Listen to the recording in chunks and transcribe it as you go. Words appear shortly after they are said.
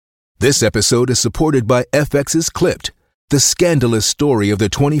This episode is supported by FX's Clipped, the scandalous story of the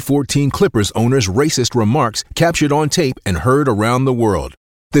 2014 Clippers owner's racist remarks captured on tape and heard around the world.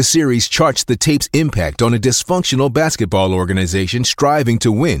 The series charts the tape's impact on a dysfunctional basketball organization striving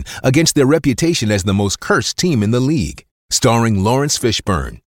to win against their reputation as the most cursed team in the league. Starring Lawrence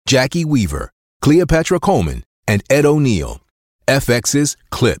Fishburne, Jackie Weaver, Cleopatra Coleman, and Ed O'Neill. FX's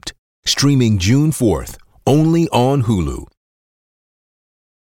Clipped, streaming June 4th, only on Hulu.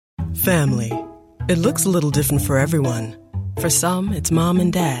 Family. It looks a little different for everyone. For some, it's mom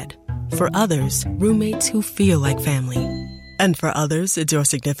and dad. For others, roommates who feel like family. And for others, it's your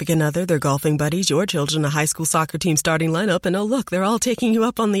significant other, their golfing buddies, your children, a high school soccer team starting lineup, and oh look, they're all taking you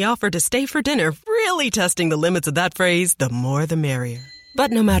up on the offer to stay for dinner, really testing the limits of that phrase, the more the merrier.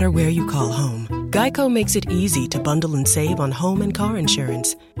 But no matter where you call home, Geico makes it easy to bundle and save on home and car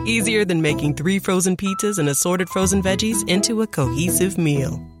insurance. Easier than making 3 frozen pizzas and assorted frozen veggies into a cohesive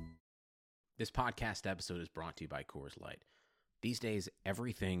meal. This podcast episode is brought to you by Coors Light. These days,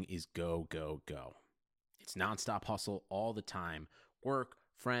 everything is go, go, go. It's nonstop hustle all the time. Work,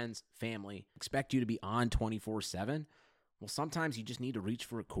 friends, family, expect you to be on 24/7. Well, sometimes you just need to reach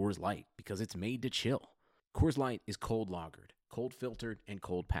for a Coors Light because it's made to chill. Coors Light is cold lagered, cold filtered, and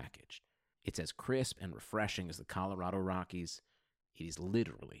cold packaged. It's as crisp and refreshing as the Colorado Rockies. It is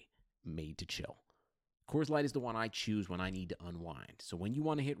literally made to chill. Coors Light is the one I choose when I need to unwind. So when you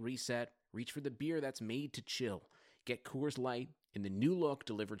want to hit reset, reach for the beer that's made to chill. Get Coors Light in the new look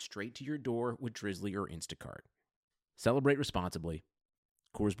delivered straight to your door with Drizzly or Instacart. Celebrate responsibly.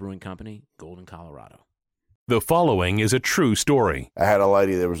 Coors Brewing Company, Golden, Colorado. The following is a true story. I had a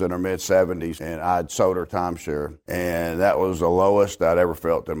lady that was in her mid-70s, and I'd sold her timeshare, and that was the lowest I'd ever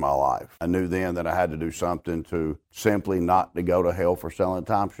felt in my life. I knew then that I had to do something to simply not to go to hell for selling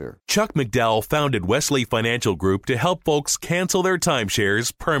timeshare. Chuck McDowell founded Wesley Financial Group to help folks cancel their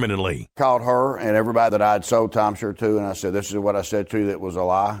timeshares permanently. Called her and everybody that I'd sold timeshare to, and I said, this is what I said to you that was a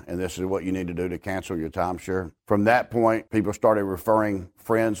lie, and this is what you need to do to cancel your timeshare. From that point, people started referring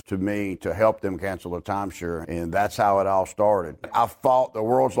friends to me to help them cancel their timeshare, and that's how it all started. I fought the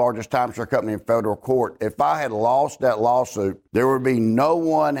world's largest timeshare company in federal court. If I had lost that lawsuit, there would be no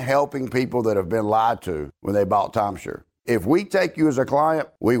one helping people that have been lied to when they bought timeshare. If we take you as a client,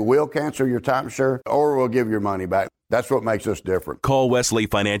 we will cancel your timeshare or we'll give your money back. That's what makes us different. Call Wesley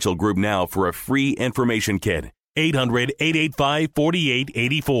Financial Group now for a free information kit.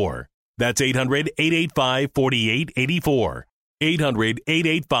 800-885-4884. That's 800-885-4884.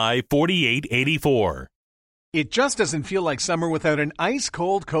 800-885-4884. It just doesn't feel like summer without an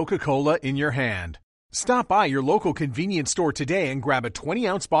ice-cold Coca-Cola in your hand. Stop by your local convenience store today and grab a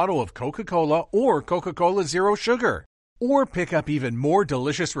 20-ounce bottle of Coca-Cola or Coca-Cola Zero Sugar. Or pick up even more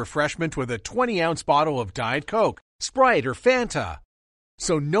delicious refreshment with a 20-ounce bottle of Diet Coke, Sprite, or Fanta.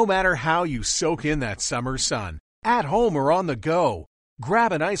 So no matter how you soak in that summer sun, at home or on the go,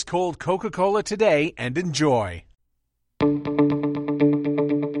 grab an ice-cold Coca-Cola today and enjoy.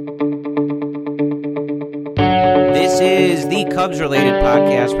 This is the Cubs-related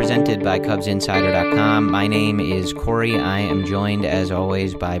podcast presented by CubsInsider.com. My name is Corey. I am joined, as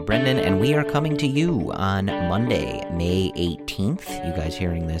always, by Brendan, and we are coming to you on Monday, May 18th. You guys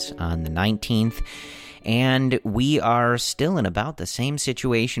hearing this on the 19th. And we are still in about the same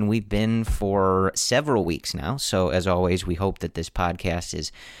situation we've been for several weeks now. So, as always, we hope that this podcast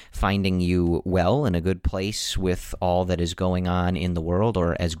is finding you well in a good place with all that is going on in the world,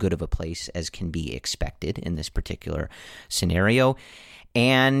 or as good of a place as can be expected in this particular scenario.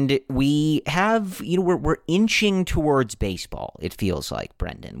 And we have, we're inching towards baseball, it feels like,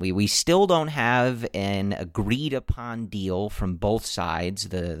 Brendan. We still don't have an agreed upon deal from both sides.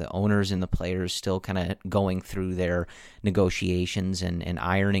 The owners and the players still kind of going through their negotiations and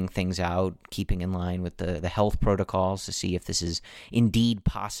ironing things out, keeping in line with the health protocols to see if this is indeed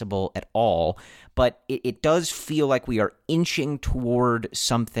possible at all. But it does feel like we are inching toward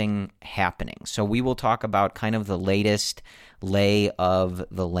something happening. So we will talk about kind of the latest lay of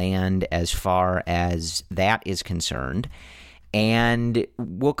the land as far as that is concerned. And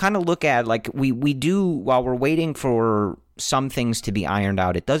we'll kind of look at, like we do, while we're waiting for some things to be ironed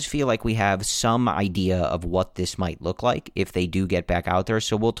out, it does feel like we have some idea of what this might look like if they do get back out there.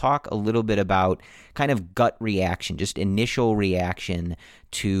 So we'll talk a little bit about kind of gut reaction, just initial reaction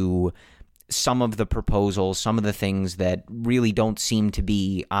to some of the proposals, some of the things that really don't seem to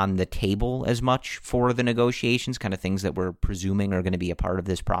be on the table as much for the negotiations, kind of things that we're presuming are going to be a part of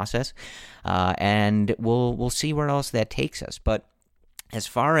this process. And we'll see where else that takes us. But as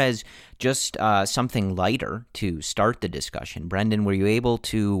far as just something lighter to start the discussion, Brendan, were you able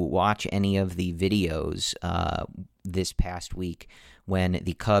to watch any of the videos this past week when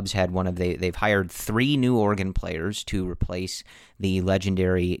the Cubs had they've hired 3 new organ players to replace the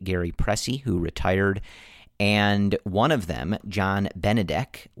legendary Gary Pressey, who retired. And one of them, John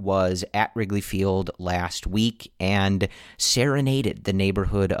Benedek, was at Wrigley Field last week and serenaded the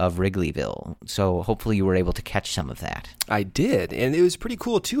neighborhood of Wrigleyville. So hopefully you were able to catch some of that. I did, and it was pretty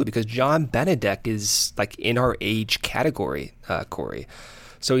cool too, because John Benedek is like in our age category, Corey.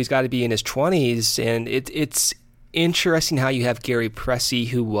 So he's got to be in his 20s, and it's interesting how you have Gary Pressey,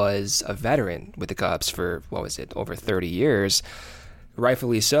 who was a veteran with the Cubs for, over 30 years,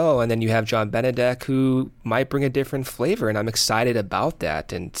 rightfully so, and then you have John Benedek, who might bring a different flavor, and I'm excited about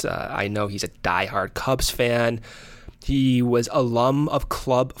that. And I know he's a diehard Cubs fan. He was alum of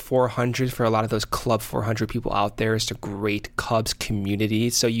Club 400. For a lot of those Club 400 people out there, it's a great Cubs community.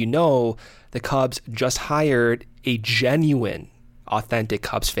 So the Cubs just hired a genuine, authentic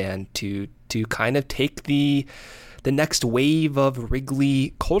Cubs fan to kind of take the next wave of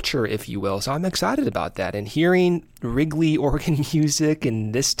Wrigley culture, if you will. So I'm excited about that. And hearing Wrigley organ music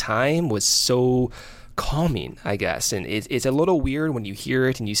in this time was so calming, I guess. And it's a little weird when you hear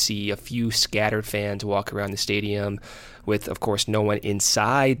it and you see a few scattered fans walk around the stadium with, of course, no one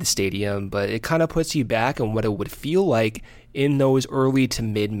inside the stadium. But it kind of puts you back on what it would feel like in those early to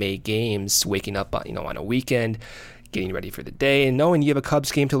mid-May games, waking up on a weekend, getting ready for the day, and knowing you have a Cubs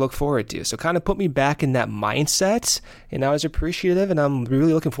game to look forward to. So kind of put me back in that mindset, and I was appreciative, and I'm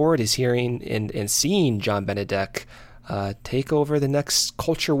really looking forward to hearing and seeing John Benedek take over the next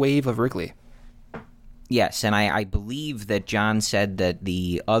culture wave of Wrigley. Yes, and I believe that John said that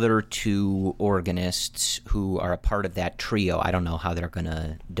the other 2 organists who are a part of that trio, I don't know how they're going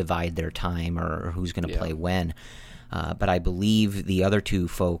to divide their time or who's going to play when, but I believe the other 2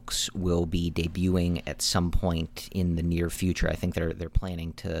 folks will be debuting at some point in the near future. I think they're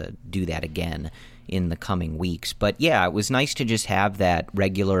planning to do that again in the coming weeks. But yeah, it was nice to just have that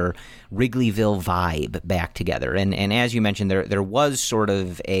regular Wrigleyville vibe back together. And as you mentioned, there was sort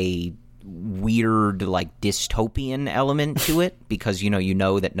of a weird, like, dystopian element to it, because you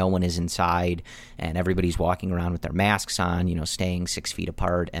know that no one is inside and everybody's walking around with their masks on, staying 6 feet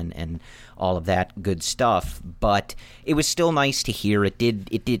apart and all of that good stuff. But it was still nice to hear.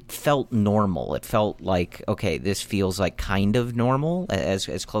 It felt normal. It felt like, okay, this feels like kind of normal,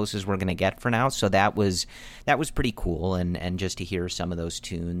 as close as we're going to get for now. So that was pretty cool, and just to hear some of those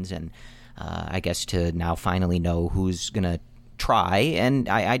tunes, and I guess to now finally know who's going to try, and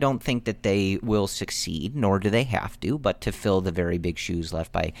I don't think that they will succeed, nor do they have to, but to fill the very big shoes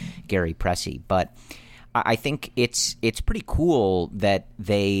left by Gary Pressey. But I think it's pretty cool that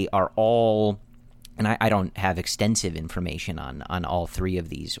they are all, and I don't have extensive information on all 3 of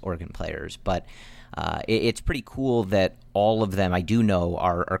these organ players, but it's pretty cool that all of them, I do know,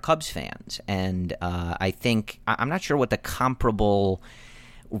 are Cubs fans. And I think, I'm not sure what the comparable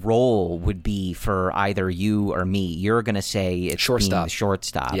role would be for either you or me. You're going to say it's being the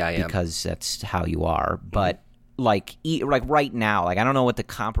shortstop, because that's how you are. But like right now, I don't know what the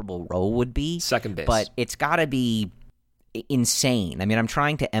comparable role would be. Second base. But it's got to be insane. I mean, I'm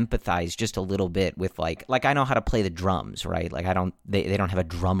trying to empathize just a little bit with like I know how to play the drums, right? Like they don't have a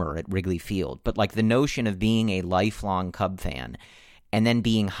drummer at Wrigley Field, but like the notion of being a lifelong Cub fan and then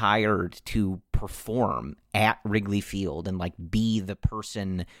being hired to perform at Wrigley Field and like be the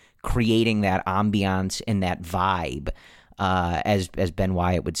person creating that ambiance and that vibe, as Ben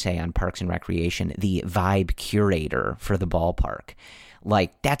Wyatt would say on Parks and Recreation, the vibe curator for the ballpark.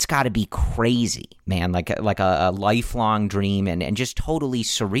 Like, that's got to be crazy, man. Like a lifelong dream, and just totally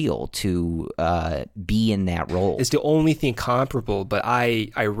surreal to be in that role. It's the only thing comparable, but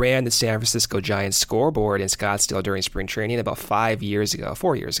I ran the San Francisco Giants scoreboard in Scottsdale during spring training about 4 years ago.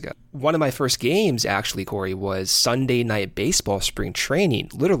 One of my first games, actually, Corey, was Sunday Night Baseball spring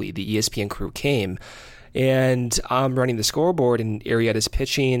training. Literally, the ESPN crew came, and I'm running the scoreboard, and Arrieta's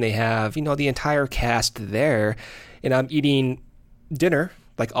pitching. They have, the entire cast there, and I'm eating dinner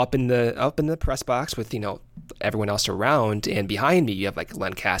like up in the press box with everyone else around, and behind me you have like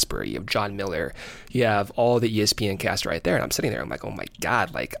Len Casper, you have John Miller, you have all the ESPN cast right there, and I'm sitting there, I'm like, oh my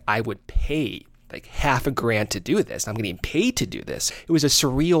god, like I would pay like $5,000 to do this. I'm getting paid to do this. It was a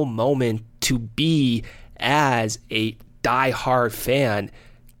surreal moment to be as a diehard fan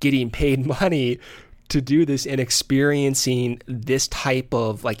getting paid money to do this, and experiencing this type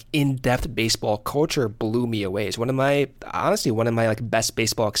of like in-depth baseball culture blew me away. It's one of my like best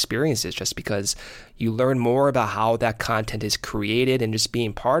baseball experiences, just because you learn more about how that content is created and just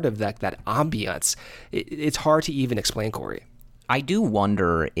being part of that ambiance. It's hard to even explain, Corey. I do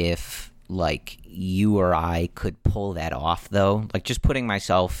wonder if like you or I could pull that off, though. Like, just putting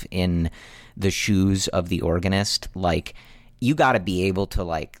myself in the shoes of the organist, like, you got to be able to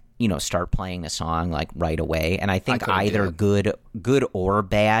like, start playing a song like right away. And I think either good or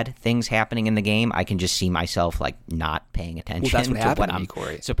bad things happening in the game, I can just see myself like not paying attention to what I'm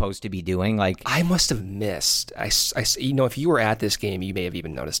supposed to be doing. Like I must have missed. If you were at this game, you may have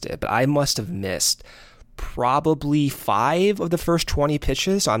even noticed it, but I must have missed probably 5 of the first 20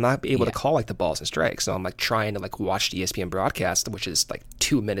 pitches. So I'm not able to call like the balls and strikes. So I'm like trying to like watch the ESPN broadcast, which is like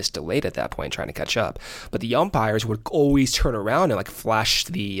 2 minutes delayed at that point, trying to catch up. But the umpires would always turn around and like flash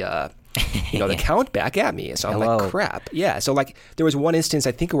the the count back at me. So I'm like, crap. Yeah. So like there was one instance,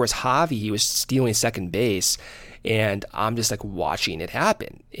 I think it was Javi, he was stealing second base. And I'm just like watching it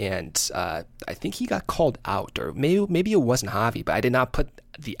happen. And I think he got called out, or maybe it wasn't Javi, but I did not put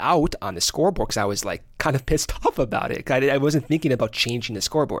the out on the scoreboard because I was like kind of pissed off about it. I wasn't thinking about changing the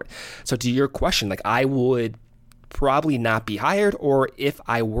scoreboard. So to your question, like I would probably not be hired, or if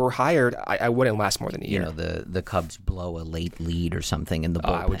I were hired, I wouldn't last more than a year. The Cubs blow a late lead or something in the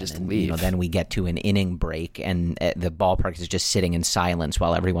bullpen. I would just leave. Then we get to an inning break, and the ballpark is just sitting in silence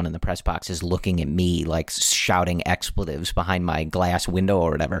while everyone in the press box is looking at me, like shouting expletives behind my glass window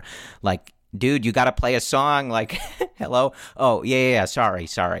or whatever. Like, dude, you got to play a song. Like, hello? Oh, yeah, sorry.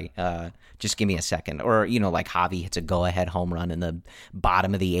 Just give me a second. Or, like Javi hits a go-ahead home run in the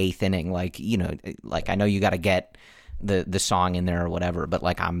bottom of the 8th inning. Like, like I know you got to get the song in there or whatever, but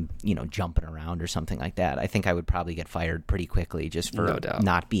like I'm, jumping around or something like that. I think I would probably get fired pretty quickly just for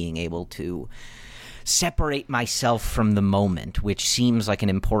not being able to separate myself from the moment, which seems like an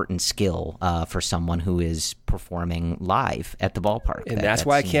important skill for someone who is performing live at the ballpark. And that's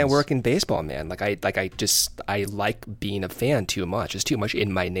why I can't work in baseball, man. I like being a fan too much. It's too much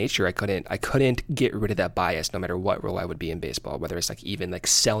in my nature. I couldn't get rid of that bias no matter what role I would be in baseball, whether it's like even like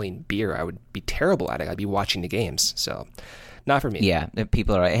selling beer. I would be terrible at it. I'd be watching the games. So not for me. Yeah,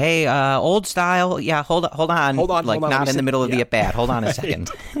 people are like, hey, old style. Yeah, hold on. Like not in the middle of the at-bat. Hold on a second.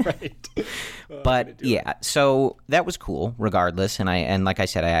 Right. But yeah, so that was cool regardless. And like I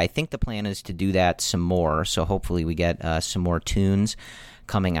said, I think the plan is to do that some more. So hopefully we get some more tunes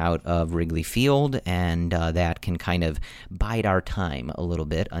coming out of Wrigley Field, and that can kind of bide our time a little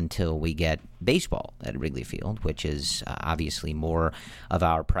bit until we get baseball at Wrigley Field, which is obviously more of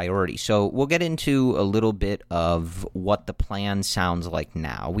our priority. So we'll get into a little bit of what the plan sounds like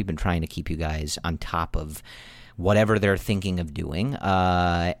now. We've been trying to keep you guys on top of whatever they're thinking of doing,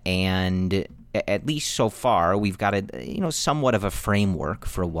 and at least so far, we've got somewhat of a framework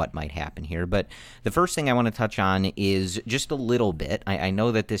for what might happen here. But the first thing I want to touch on is just a little bit. I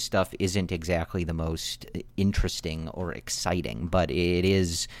know that this stuff isn't exactly the most interesting or exciting, but it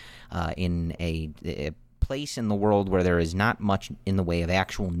is in a place in the world where there is not much in the way of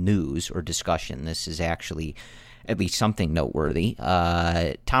actual news or discussion. This is actually at least something noteworthy.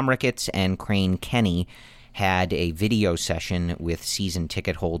 Tom Ricketts and Crane Kenny had a video session with season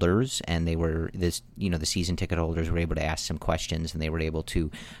ticket holders, and the season ticket holders were able to ask some questions, and they were able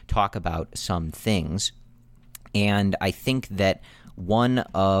to talk about some things. And I think that one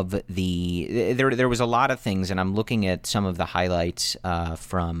of there was a lot of things, and I'm looking at some of the highlights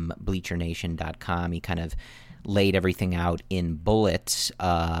from BleacherNation.com. He kind of laid everything out in bullets,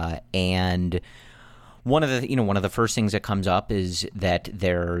 and one of the first things that comes up is that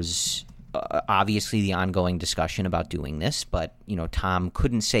there's obviously the ongoing discussion about doing this, but Tom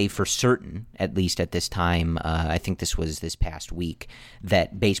couldn't say for certain, at least at this time, I think this was this past week,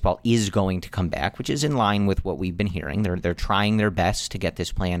 that baseball is going to come back, which is in line with what we've been hearing. They're trying their best to get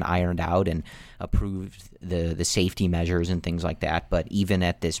this plan ironed out and approve the safety measures and things like that. But even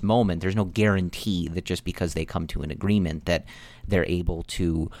at this moment, there's no guarantee that just because they come to an agreement that they're able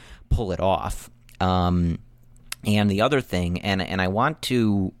to pull it off. And the other thing, and I want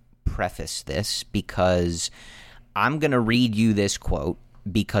to preface this because I'm going to read you this quote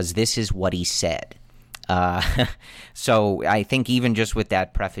because this is what he said. So I think even just with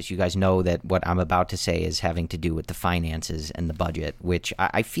that preface, you guys know that what I'm about to say is having to do with the finances and the budget, which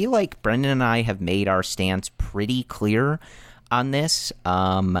I feel like Brendan and I have made our stance pretty clear on this.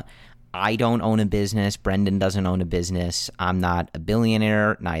 I don't own a business. Brendan doesn't own a business. I'm not a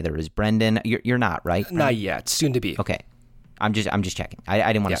billionaire. Neither is Brendan. You're not, right, Brendan? Not yet. Soon to be. Okay. I'm just checking.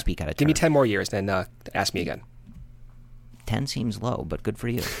 I didn't want to speak out of turn. Give me 10 more years, then ask me again. 10 seems low, but good for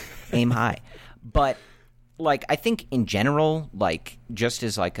you. Aim high. But like I think in general, like just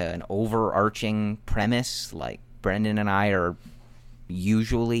as like an overarching premise, like Brendan and I are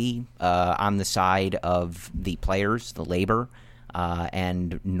usually on the side of the players, the labor,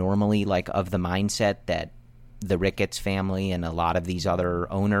 and normally like of the mindset that the Ricketts family and a lot of these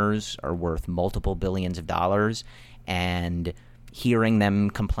other owners are worth multiple billions of dollars. And hearing them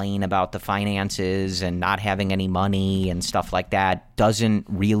complain about the finances and not having any money and stuff like that doesn't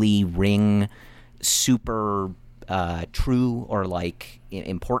really ring super true or like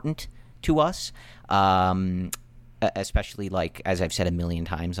important to us. Especially, like, as I've said a million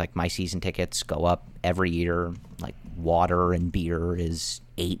times, like, my season tickets go up every year. Like, water and beer is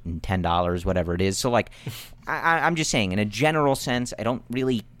 $8 and $10, whatever it is. So, like, I'm just saying, in a general sense, I don't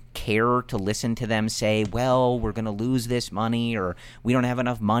really care to listen to them say, well, we're going to lose this money, or we don't have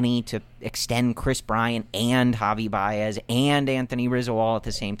enough money to extend Chris Bryant and Javi Baez and Anthony Rizzo all at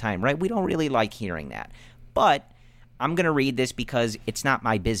the same time, right? We don't really like hearing that. But I'm going to read this because it's not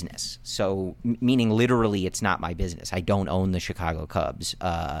my business. So, meaning literally it's not my business. I don't own the Chicago Cubs.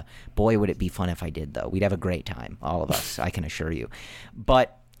 Boy, would it be fun if I did, though. We'd have a great time, all of us, I can assure you.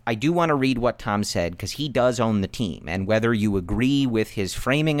 But I do want to read what Tom said because he does own the team. And whether you agree with his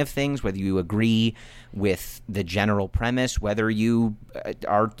framing of things, whether you agree with the general premise, whether you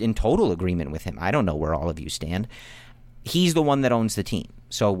are in total agreement with him, I don't know where all of you stand. He's the one that owns the team.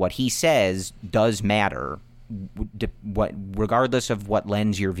 So what he says does matter, regardless of what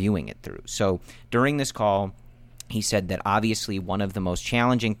lens you're viewing it through. So during this call, he said that obviously one of the most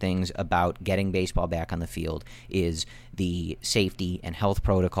challenging things about getting baseball back on the field is the safety and health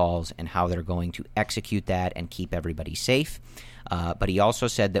protocols and how they're going to execute that and keep everybody safe. But he also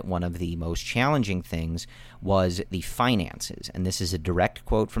said that one of the most challenging things was the finances. And this is a direct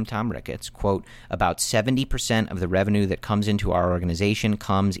quote from Tom Ricketts, quote, about 70% of the revenue that comes into our organization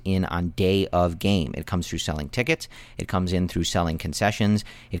comes in on day of game. It comes through selling tickets. It comes in through selling concessions.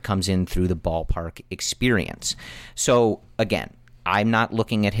 It comes in through the ballpark experience. So, again, I'm not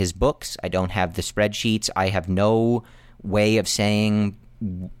looking at his books. I don't have the spreadsheets. I have no way of saying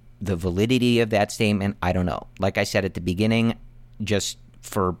the validity of that statement. I don't know. Like I said at the beginning, just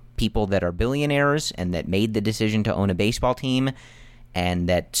for people that are billionaires and that made the decision to own a baseball team and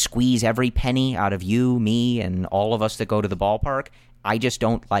that squeeze every penny out of you, me, and all of us that go to the ballpark, I just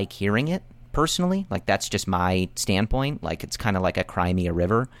don't like hearing it personally. Like, that's just my standpoint. Like, it's kind of like a Cry Me a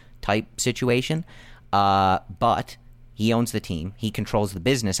River type situation. But he owns the team. He controls the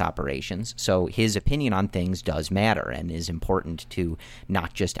business operations. So his opinion on things does matter and is important to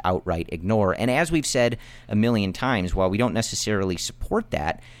not just outright ignore. And as we've said a million times, while we don't necessarily support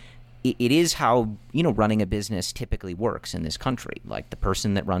that, it is how, running a business typically works in this country. Like, the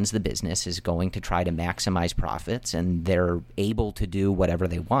person that runs the business is going to try to maximize profits, and they're able to do whatever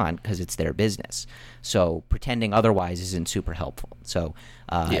they want because it's their business. So pretending otherwise isn't super helpful. So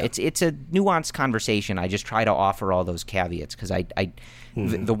it's a nuanced conversation. I just try to offer all those caveats because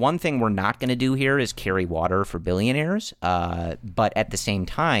the one thing we're not going to do here is carry water for billionaires. But at the same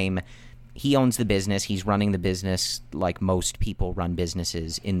time, he owns the business. He's running the business like most people run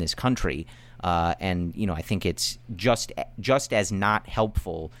businesses in this country. And, I think it's just as not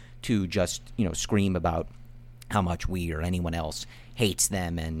helpful to just, scream about how much we or anyone else hates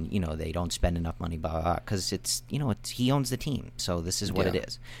them and, they don't spend enough money, blah, blah, blah, because it's he owns the team. So this is what it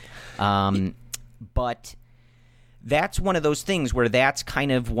is. But that's one of those things where that's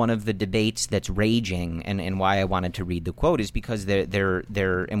kind of one of the debates that's raging, and why I wanted to read the quote is because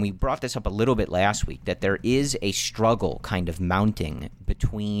there and we brought this up a little bit last week, that there is a struggle kind of mounting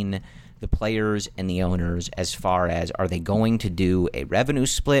between the players and the owners as far as, are they going to do a revenue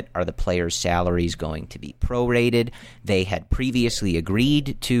split? Are the players' salaries going to be prorated? They had previously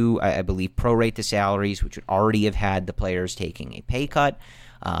agreed to, I believe, prorate the salaries, which would already have had the players taking a pay cut.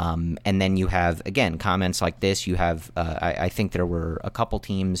 And then you have, again, comments like this. You have, I think there were a couple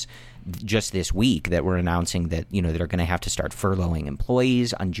teams just this week that were announcing that, they're going to have to start furloughing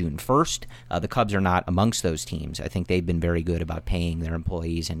employees on June 1st. The Cubs are not amongst those teams. I think they've been very good about paying their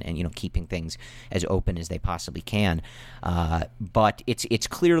employees and keeping things as open as they possibly can. But it's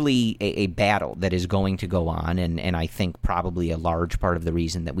clearly a battle that is going to go on, and I think probably a large part of the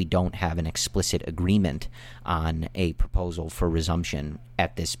reason that we don't have an explicit agreement on a proposal for resumption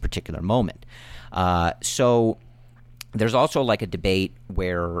at this particular moment. So there's also like a debate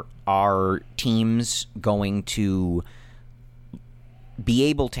where are teams going to be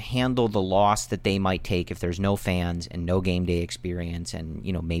able to handle the loss that they might take if there's no fans and no game day experience and,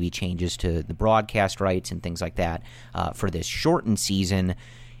 maybe changes to the broadcast rights and things like that for this shortened season.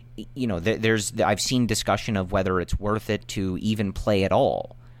 I've seen discussion of whether it's worth it to even play at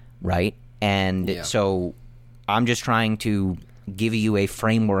all, right? And so I'm just trying to give you a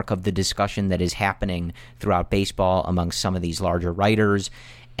framework of the discussion that is happening throughout baseball among some of these larger writers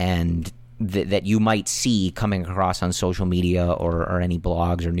and, that you might see coming across on social media or any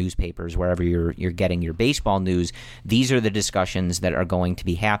blogs or newspapers, wherever you're getting your baseball news. These are the discussions that are going to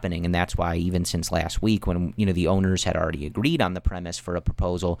be happening, and that's why even since last week, when the owners had already agreed on the premise for a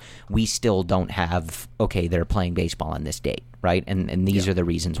proposal, we still don't have, okay, they're playing baseball on this date, right? And these are the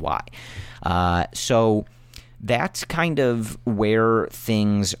reasons why. So that's kind of where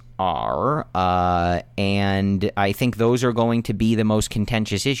things are, and I think those are going to be the most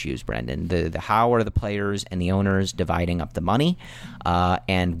contentious issues, Brendan. The how are the players and the owners dividing up the money,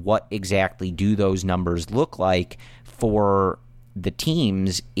 and what exactly do those numbers look like for the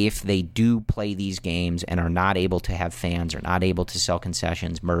teams if they do play these games and are not able to have fans, or not able to sell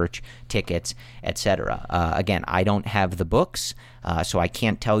concessions, merch, tickets, etc. Again, I don't have the books, so I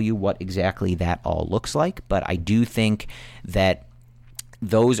can't tell you what exactly that all looks like, but I do think that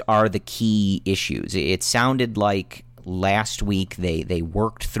those are the key issues. It sounded like last week they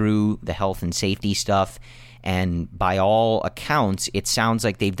worked through the health and safety stuff, and by all accounts, it sounds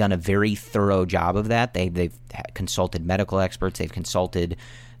like they've done a very thorough job of that. They've consulted medical experts. They've consulted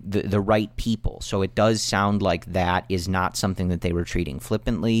the right people. So it does sound like that is not something that they were treating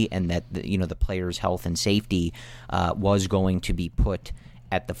flippantly, and that the players' health and safety was going to be put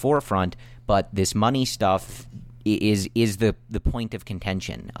at the forefront. But this money stuff is the point of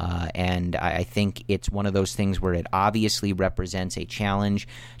contention, and I think it's one of those things where it obviously represents a challenge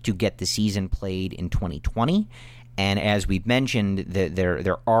to get the season played in 2020. And as we've mentioned,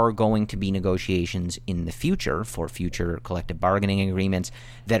 there are going to be negotiations in the future for future collective bargaining agreements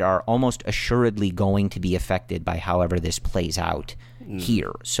that are almost assuredly going to be affected by however this plays out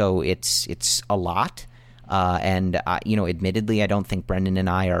here. So it's a lot. And admittedly, I don't think Brendan and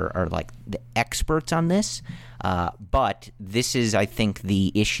I are like the experts on this. But this is, I think,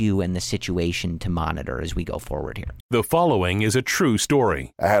 the issue and the situation to monitor as we go forward here. The following is a true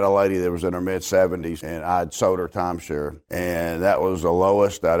story. I had a lady that was in her mid-70s, and I'd sold her timeshare, and that was the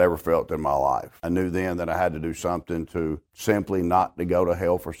lowest I'd ever felt in my life. I knew then that I had to do something to simply not to go to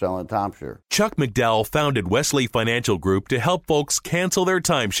hell for selling timeshare. Chuck McDowell founded Wesley Financial Group to help folks cancel their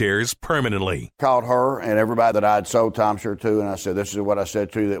timeshares permanently. Called her and everybody that I'd sold timeshare to, and I said, this is what I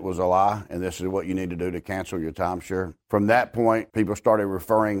said to you that was a lie, and this is what you need to do to cancel your timeshare. From that point, people started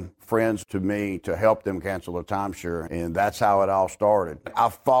referring friends to me to help them cancel their timeshare, and that's how it all started. I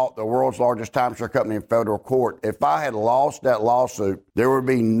fought the world's largest timeshare company in federal court. If I had lost that lawsuit, there would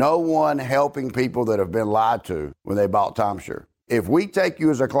be no one helping people that have been lied to when they bought timeshare. If we take you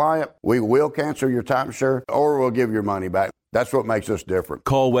as a client, we will cancel your timeshare or we'll give your money back. That's what makes us different.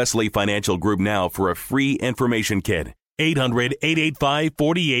 Call Wesley Financial Group now for a free information kit.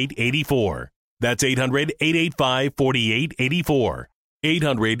 800-885-4884. That's 800-885-4884.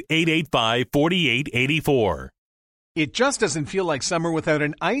 800-885-4884. It just doesn't feel like summer without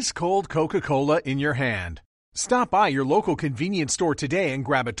an ice-cold Coca-Cola in your hand. Stop by your local convenience store today and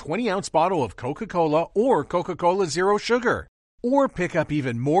grab a 20-ounce bottle of Coca-Cola or Coca-Cola Zero Sugar. Or pick up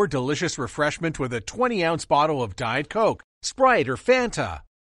even more delicious refreshment with a 20-ounce bottle of Diet Coke, Sprite, or Fanta.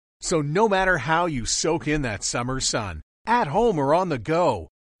 So no matter how you soak in that summer sun, at home or on the go,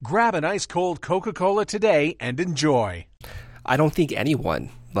 grab an ice-cold Coca-Cola today and enjoy. I don't think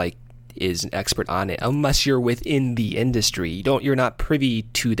anyone is an expert on it unless you're within the industry. You're not privy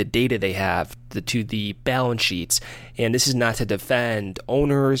to the data they have, to the balance sheets. And this is not to defend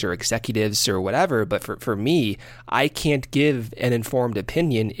owners or executives or whatever, but for me, I can't give an informed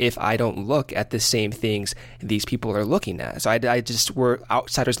opinion if I don't look at the same things these people are looking at. So we're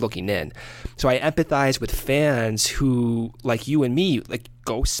outsiders looking in. So I empathize with fans who, like you and me,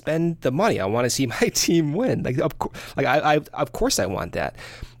 go spend the money. I want to see my team win. Of course I want that.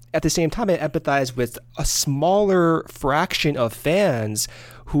 At the same time, I empathize with a smaller fraction of fans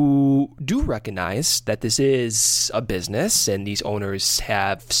who do recognize that this is a business and these owners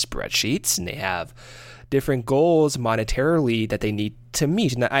have spreadsheets and they have different goals monetarily that they need to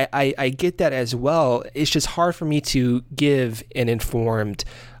meet. And I get that as well. It's just hard for me to give an informed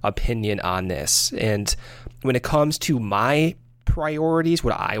opinion on this. And when it comes to my priorities,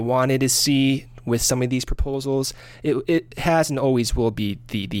 what I wanted to see with some of these proposals, it has and always will be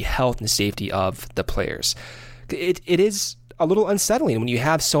the health and safety of the players. It is a little unsettling when you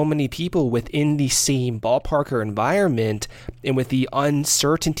have so many people within the same ballpark or environment, and with the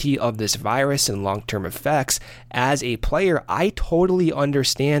uncertainty of this virus and long-term effects. As a player, I totally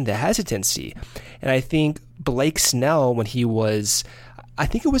understand the hesitancy. And I think Blake Snell, when he was, I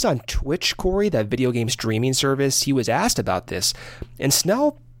think it was on Twitch, Corey, that video game streaming service, he was asked about this. And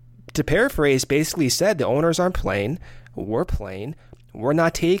Snell, to paraphrase, basically said the owners aren't playing, we're playing. We're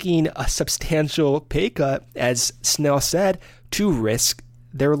not taking a substantial pay cut, as Snell said, to risk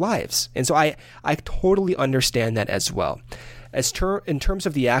their lives. And so I totally understand that as well. In terms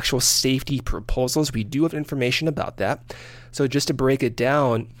of the actual safety proposals, we do have information about that. So just to break it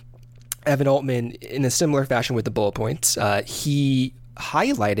down, Evan Altman, in a similar fashion with the bullet points, he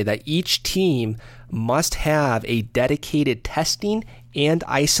highlighted that each team must have a dedicated testing and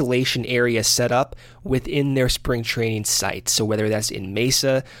isolation area set up within their spring training site. So whether that's in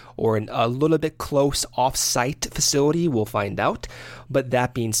Mesa or in a little bit close off-site facility, we'll find out. But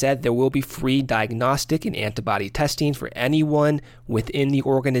that being said, there will be free diagnostic and antibody testing for anyone within the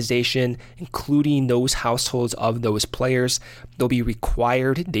organization, including those households of those players. There'll be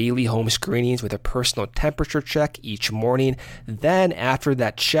required daily home screenings with a personal temperature check each morning. Then after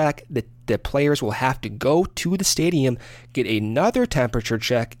that check, the players will have to go to the stadium, get another temperature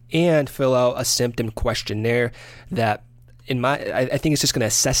check, and fill out a symptom questionnaire that I think it's just going to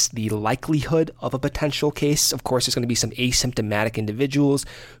assess the likelihood of a potential case. Of course, there's going to be some asymptomatic individuals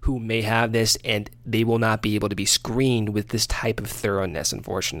who may have this, and they will not be able to be screened with this type of thoroughness,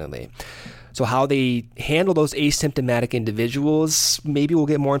 unfortunately. So how they handle those asymptomatic individuals, maybe we'll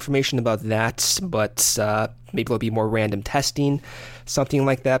get more information about that, but maybe there'll be more random testing, something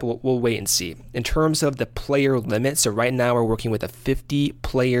like that, but we'll wait and see. In terms of the player limit, so right now we're working with a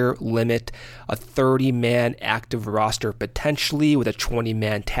 50-player limit, a 30-man active roster potentially with a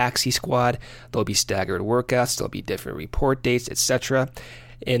 20-man taxi squad. There'll be staggered workouts, there'll be different report dates, etc.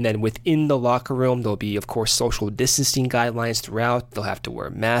 And then within the locker room, there'll be, of course, social distancing guidelines throughout. They'll have to wear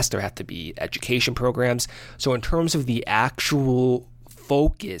masks. There have to be education programs. So in terms of the actual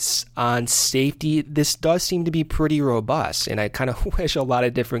focus on safety, this does seem to be pretty robust. And I kind of wish a lot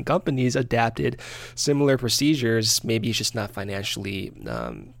of different companies adapted similar procedures. Maybe it's just not financially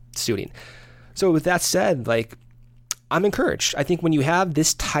suiting. So with that said, I'm encouraged. I think when you have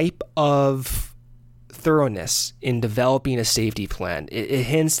this type of thoroughness in developing a safety plan, it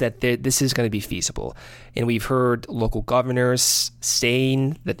hints that this is going to be feasible. And we've heard local governors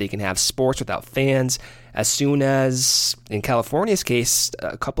saying that they can have sports without fans as soon as, in California's case,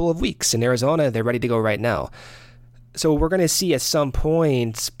 a couple of weeks. In Arizona, they're ready to go right now. So we're going to see at some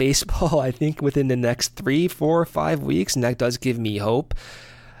point baseball, I think, within the next 3, 4, 5 weeks, and that does give me hope.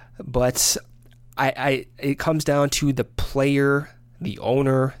 But it comes down to the player, the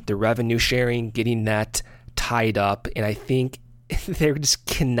owner, the revenue sharing, getting that tied up. And I think there just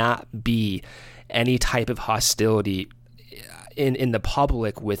cannot be any type of hostility in the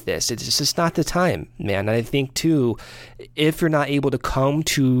public with this. It's just not the time, man. And I think, too, if you're not able to come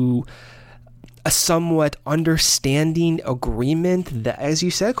to a somewhat understanding agreement, that, as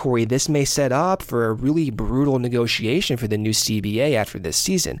you said, Corey, this may set up for a really brutal negotiation for the new CBA after this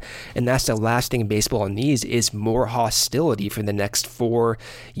season. And that's the last thing baseball needs, is more hostility for the next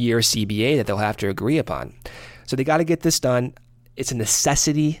 4-year CBA that they'll have to agree upon. So they got to get this done. It's a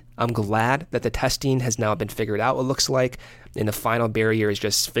necessity. I'm glad that the testing has now been figured out, it looks like. And the final barrier is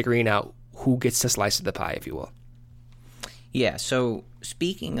just figuring out who gets the slice of the pie, if you will. Yeah, so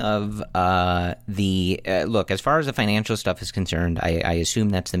speaking of look, as far as the financial stuff is concerned, I assume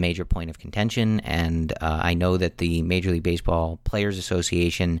that's the major point of contention, and I know that the Major League Baseball Players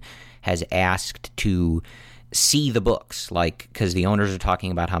Association has asked to see the books, because the owners are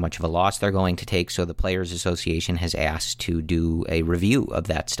talking about how much of a loss they're going to take, so the Players Association has asked to do a review of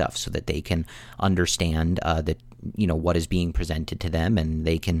that stuff so that they can understand what is being presented to them, and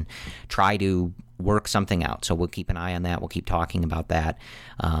they can try to work something out. So we'll keep an eye on that. We'll keep talking about that.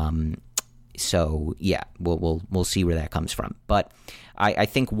 So yeah, we'll see where that comes from. But I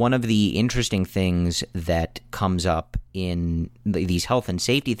think one of the interesting things that comes up in these health and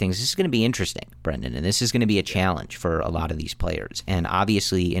safety things, this is going to be interesting, Brendan, and this is going to be a challenge for a lot of these players. And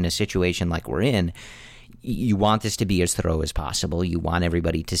obviously, in a situation like we're in, you want this to be as thorough as possible. You want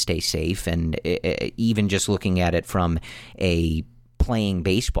everybody to stay safe. And even just looking at it from a playing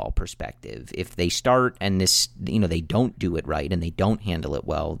baseball perspective, if they start and they don't do it right and they don't handle it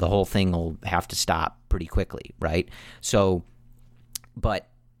well, the whole thing will have to stop pretty quickly, right? So, but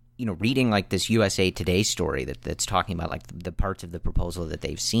reading this USA Today story that's talking about the parts of the proposal that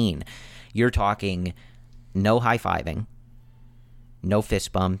they've seen, you're talking no high-fiving, no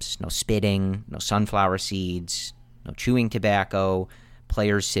fist bumps, no spitting, no sunflower seeds, no chewing tobacco,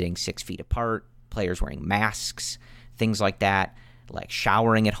 players sitting 6 feet apart, players wearing masks, things like that, like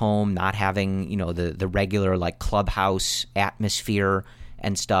showering at home, not having, the regular clubhouse atmosphere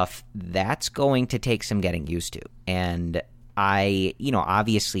and stuff. That's going to take some getting used to. And I,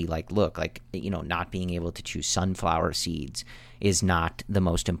 obviously not being able to choose sunflower seeds is not the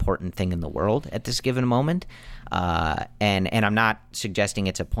most important thing in the world at this given moment. And I'm not suggesting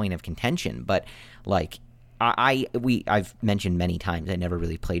it's a point of contention, but I've mentioned many times I never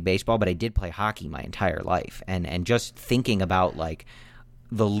really played baseball, but I did play hockey my entire life, and just thinking about like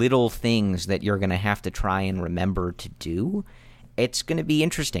the little things that you're going to have to try and remember to do, it's going to be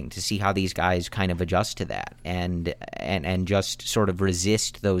interesting to see how these guys kind of adjust to that and just sort of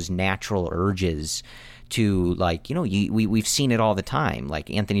resist those natural urges to, like, you know, we've seen it all the time. Like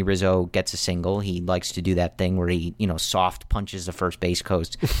Anthony Rizzo gets a single, he likes to do that thing where he, you know, soft punches the first base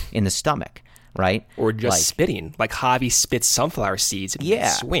coach in the stomach. Right? Or just spitting. Like Javi spits sunflower seeds and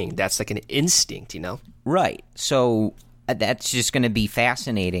swing. That's like an instinct, you know? Right. So that's just going to be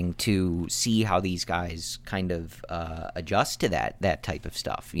fascinating to see how these guys kind of adjust to that type of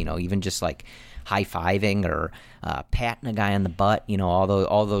stuff. You know, even just like high-fiving or patting a guy on the butt, you know,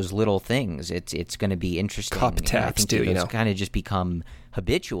 all those little things. It's going to be interesting. Cup taps, too, you know. Kind of just become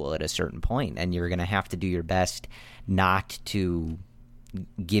habitual at a certain point, and you're going to have to do your best not to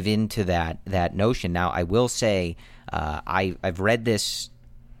give in to that notion. Now, I will say I've read this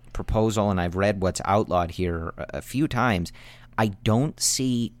proposal and I've read what's outlawed here a few times. I don't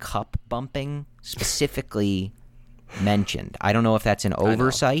see cup bumping specifically mentioned. I don't know if that's an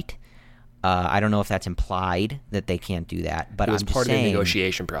oversight. I don't know if that's implied that they can't do that. But it was I'm just part saying, of the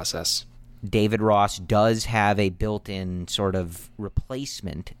negotiation process. David Ross does have a built-in sort of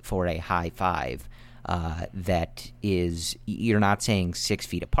replacement for a high five. That is, you're not saying 6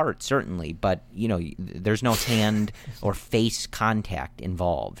 feet apart, certainly, but, you know, there's no hand or face contact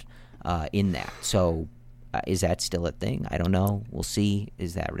involved in that. So is that still a thing? I don't know. We'll see.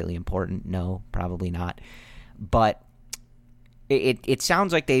 Is that really important? No, probably not. But it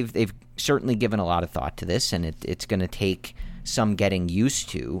sounds like they've certainly given a lot of thought to this, and it's going to take some getting used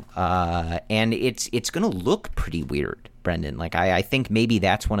to, and it's going to look pretty weird, Brendan. Like I think maybe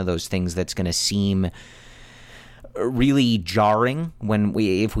that's one of those things that's going to seem really jarring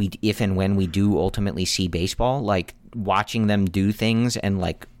if and when we do ultimately see baseball. Like watching them do things and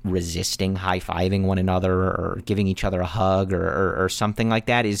like resisting high-fiving one another or giving each other a hug or something like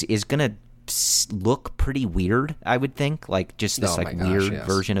that is going to look pretty weird, I would think. Like just this weird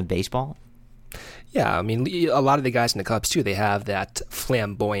version of baseball. Yeah, I mean, a lot of the guys in the Cubs, too, they have that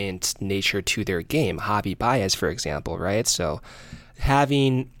flamboyant nature to their game. Javi Baez, for example, right? So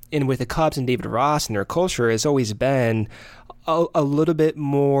with the Cubs and David Ross and their culture has always been a little bit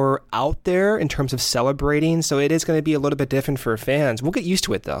more out there in terms of celebrating. So it is going to be a little bit different for fans. We'll get used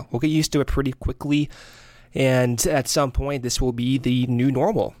to it, though. We'll get used to it pretty quickly. And at some point, this will be the new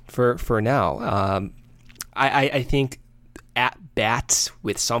normal for now. I think at bats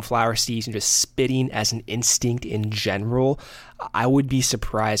with sunflower seeds and just spitting as an instinct in general, I would be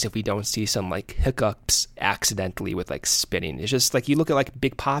surprised if we don't see some like hiccups accidentally with like spitting. It's just like you look at like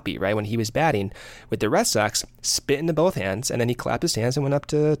Big Papi, right? When he was batting with the Red Sox, spit into both hands and then he clapped his hands and went up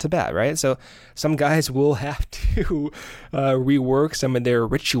to bat, right? So some guys will have to rework some of their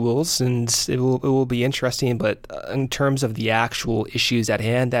rituals, and it will be interesting. But in terms of the actual issues at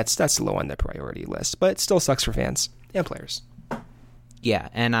hand, that's low on the priority list. But it still sucks for fans and players. Yeah,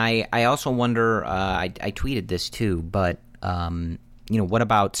 and I also wonder, I tweeted this too, but, you know, what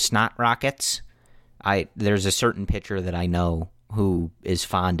about snot rockets? There's a certain pitcher that I know who is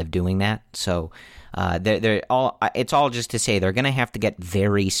fond of doing that, so it's all just to say they're going to have to get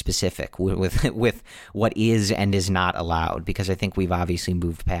very specific with what is and is not allowed, because I think we've obviously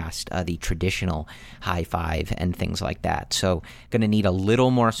moved past the traditional high five and things like that. So going to need a little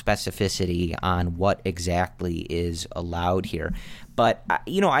more specificity on what exactly is allowed here. But,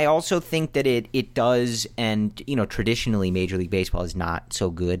 you know, I also think that it does, and, you know, traditionally Major League Baseball is not so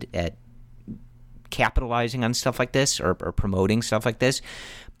good at capitalizing on stuff like this or promoting stuff like this.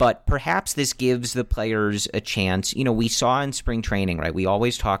 But perhaps this gives the players a chance. You know, we saw in spring training, right? We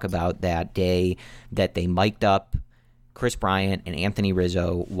always talk about that day that they mic'd up Chris Bryant and Anthony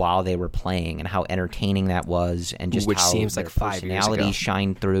Rizzo while they were playing, and how entertaining that was, and just how seems their like 5 years ago. personalities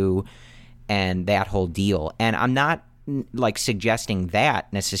shined through, and that whole deal. And I'm not like suggesting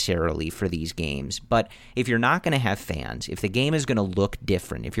that necessarily for these games, but if you're not going to have fans, if the game is going to look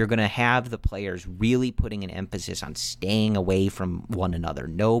different, if you're going to have the players really putting an emphasis on staying away from one another,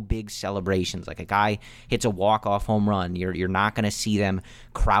 no big celebrations, like a guy hits a walk-off home run, you're not going to see them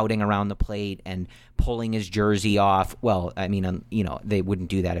crowding around the plate and pulling his jersey off. Well, I mean, you know, they wouldn't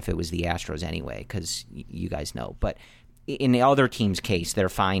do that if it was the Astros anyway, because you guys know, but in the other team's case, they're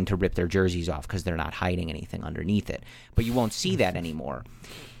fine to rip their jerseys off because they're not hiding anything underneath it. But you won't see that anymore.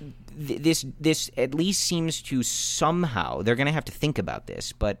 This at least seems to somehow, they're going to have to think about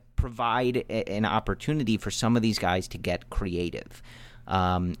this, but provide an opportunity for some of these guys to get creative.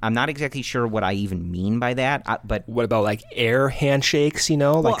 I'm not exactly sure what I even mean by that. But what about like air handshakes, you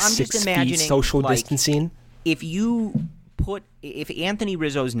know, like I'm 6 feet social distancing? if Anthony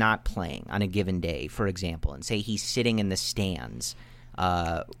Rizzo's not playing on a given day, for example, and say he's sitting in the stands,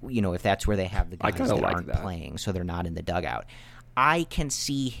 if that's where they have the guys that aren't playing, so they're not in the dugout, I can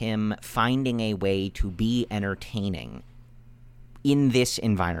see him finding a way to be entertaining in this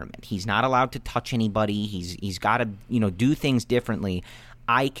environment. He's not allowed to touch anybody. He's got to, do things differently.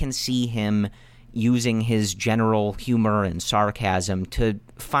 I can see him using his general humor and sarcasm to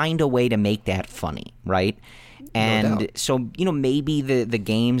find a way to make that funny, right? And so, maybe the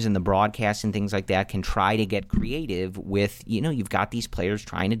games and the broadcasts and things like that can try to get creative with, you've got these players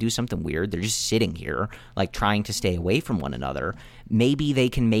trying to do something weird. They're just sitting here, like trying to stay away from one another. Maybe they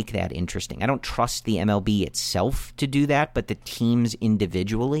can make that interesting. I don't trust the MLB itself to do that, but the teams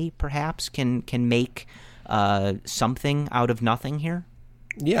individually perhaps can make something out of nothing here.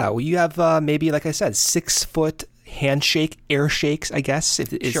 Yeah, well, you have maybe, like I said, 6-foot handshake, air shakes, I guess,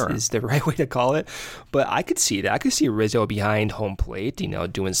 is the right way to call it. But I could see that. I could see Rizzo behind home plate,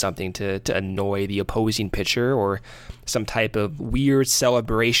 doing something to annoy the opposing pitcher, or some type of weird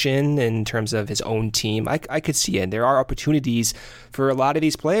celebration in terms of his own team. I could see it. And there are opportunities for a lot of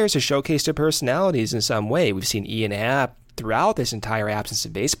these players to showcase their personalities in some way. We've seen Ian Happ throughout this entire absence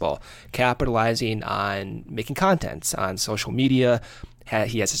of baseball capitalizing on making content on social media.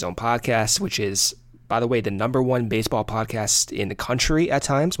 He has his own podcast, which is, by the way, the #1 baseball podcast in the country at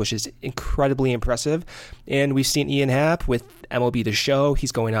times, which is incredibly impressive. And we've seen Ian Happ with MLB The Show.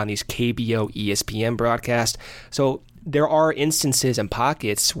 He's going on these KBO ESPN broadcasts. So there are instances and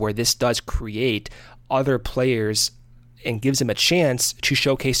pockets where this does create other players and gives them a chance to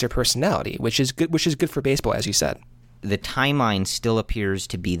showcase their personality, which is good for baseball, as you said. The timeline still appears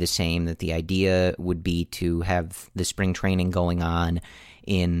to be the same, that the idea would be to have the spring training going on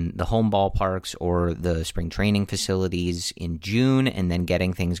in the home ballparks or the spring training facilities in June, and then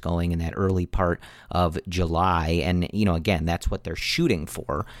getting things going in that early part of July. And, again, that's what they're shooting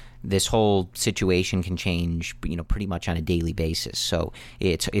for. This whole situation can change, pretty much on a daily basis. So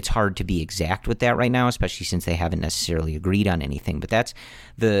it's hard to be exact with that right now, especially since they haven't necessarily agreed on anything. But that's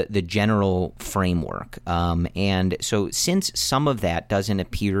the general framework. And so since some of that doesn't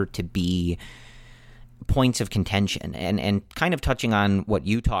appear to be points of contention, and kind of touching on what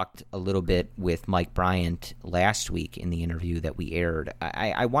you talked a little bit with Mike Bryant last week in the interview that we aired,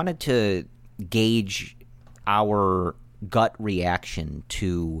 I wanted to gauge our gut reaction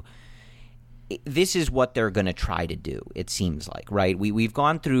to this. Is what they're going to try to do, it seems like, right? We've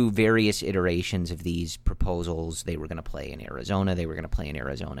gone through various iterations of these proposals. They were going to play in Arizona. They were going to play in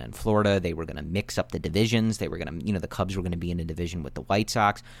Arizona and Florida. They were going to mix up the divisions. They were going to, the Cubs were going to be in a division with the White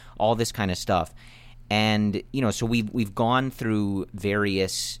Sox, all this kind of stuff. And, so we've gone through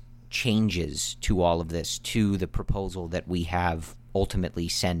various changes to all of this, to the proposal that we have ultimately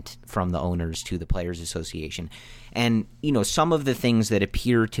sent from the owners to the Players Association. And, some of the things that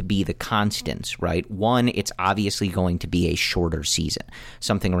appear to be the constants, right? One, it's obviously going to be a shorter season,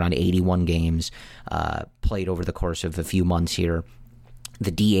 something around 81 games played over the course of a few months here. The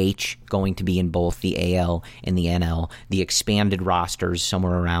DH going to be in both the AL and the NL. The expanded rosters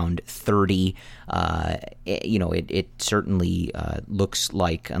somewhere around 30. It certainly looks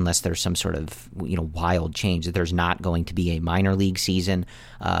like, unless there's some sort of wild change, that there's not going to be a minor league season,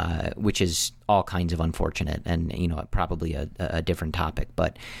 which is all kinds of unfortunate and probably a different topic.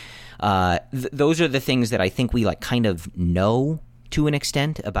 But those are the things that I think we kind of know to an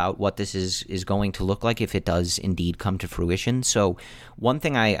extent about what this is going to look like if it does indeed come to fruition. So one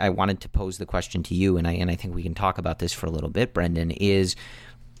thing I wanted to pose the question to you, and I think we can talk about this for a little bit, Brendan, is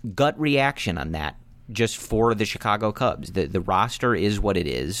gut reaction on that, just for the Chicago Cubs. The roster is what it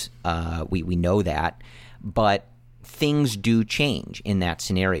is. We know that, but things do change in that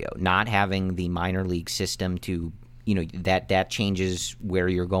scenario. Not having the minor league system to that changes where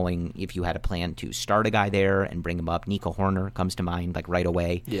you're going. If you had a plan to start a guy there and bring him up, Nico Horner comes to mind right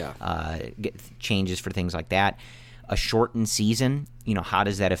away. Yeah, changes for things like that. A shortened season, how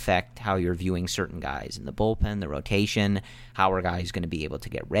does that affect how you're viewing certain guys in the bullpen, the rotation? How are guys going to be able to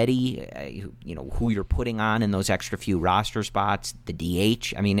get ready? Who you're putting on in those extra few roster spots, the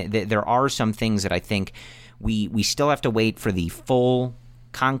DH. I mean, there are some things that I think we still have to wait for the full,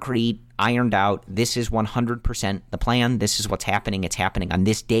 concrete, ironed out, this is 100% the plan, this is what's happening, it's happening on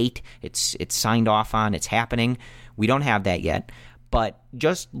this date, it's signed off on, it's happening. We don't have that yet, but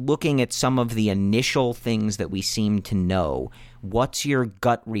just looking at some of the initial things that we seem to know, what's your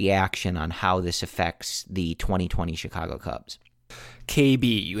gut reaction on how this affects the 2020 Chicago Cubs?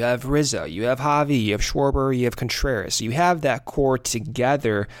 KB, you have Rizzo, you have Javi, you have Schwarber, you have Contreras. You have that core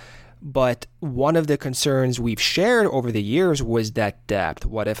together. But one of the concerns we've shared over the years was that depth.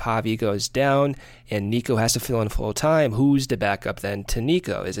 What if Javi goes down and Nico has to fill in full time? Who's the backup then to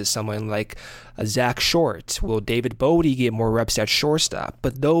Nico? Is it someone like Zach Short? Will David Bodie get more reps at shortstop?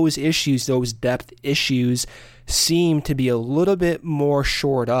 But those issues, those depth issues, seem to be a little bit more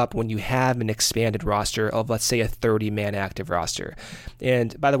shored up when you have an expanded roster of, let's say, a 30-man active roster.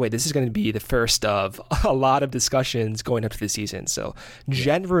 And by the way, this is going to be the first of a lot of discussions going up to the season. So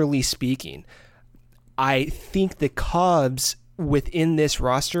generally speaking, I think the Cubs within this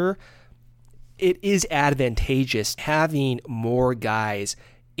roster, it is advantageous having more guys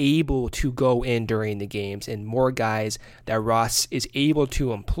able to go in during the games and more guys that Ross is able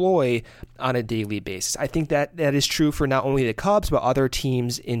to employ on a daily basis. I think that is true for not only the Cubs, but other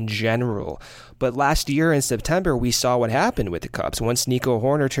teams in general. But last year in September, we saw what happened with the Cubs. Once Nico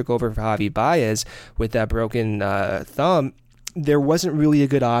Horner took over for Javi Baez with that broken thumb, there wasn't really a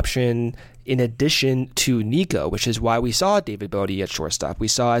good option in addition to Nico, which is why we saw David Bodie at shortstop. We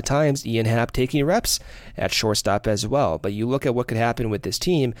saw at times Ian Happ taking reps at shortstop as well. But you look at what could happen with this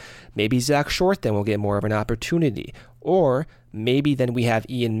team, maybe Zach Short then will get more of an opportunity. Or maybe then we have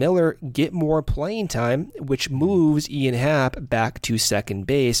Ian Miller get more playing time, which moves Ian Happ back to second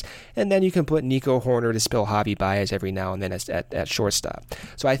base. And then you can put Nico Horner to spill Javi Baez every now and then at shortstop.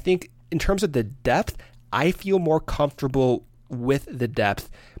 So I think in terms of the depth, I feel more comfortable with the depth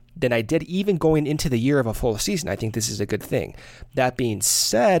than I did even going into the year of a full season. I think this is a good thing. That being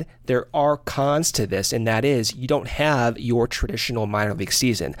said, there are cons to this, and that is you don't have your traditional minor league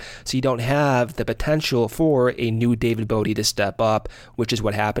season. So you don't have the potential for a new David Bodie to step up, which is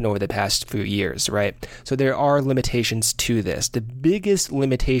what happened over the past few years, right? So there are limitations to this. The biggest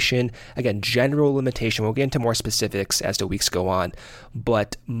limitation, again, general limitation, we'll get into more specifics as the weeks go on,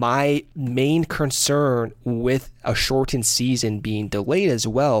 but my main concern with a shortened season being delayed as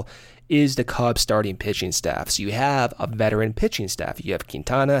well is the Cubs starting pitching staff. So you have a veteran pitching staff. You have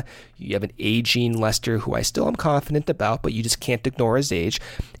Quintana, you have an aging Lester, who I still am confident about, but you just can't ignore his age.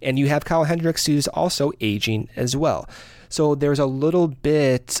 And you have Kyle Hendricks, who's also aging as well. So there's a little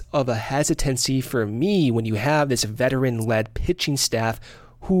bit of a hesitancy for me when you have this veteran-led pitching staff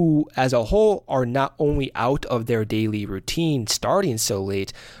who, as a whole, are not only out of their daily routine starting so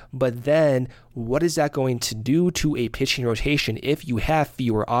late, but then what is that going to do to a pitching rotation if you have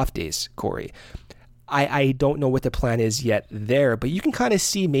fewer off days, Corey? I don't know what the plan is yet there, but you can kind of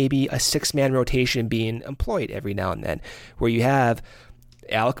see maybe a 6-man rotation being employed every now and then, where you have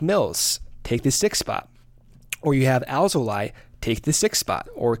Alec Mills take the 6th spot, or you have Alzolay take the 6th spot,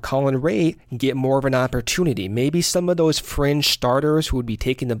 or Colin Ray get more of an opportunity. Maybe some of those fringe starters who would be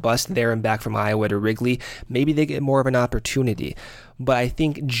taking the bus there and back from Iowa to Wrigley, maybe they get more of an opportunity. But I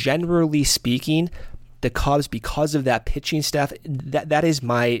think generally speaking, the Cubs, because of that pitching staff, that is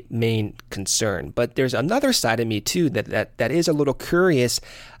my main concern. But there's another side of me too that is a little curious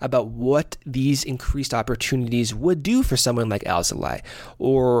about what these increased opportunities would do for someone like Alzolay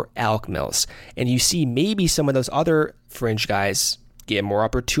or Alec Mills. And you see maybe some of those other fringe guys get more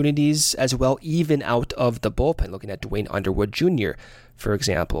opportunities as well, even out of the bullpen, looking at Dwayne Underwood Jr., for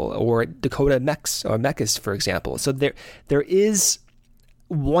example, or Dakota Mekas, for example. So there is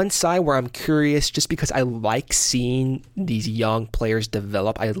one side where I'm curious just because I like seeing these young players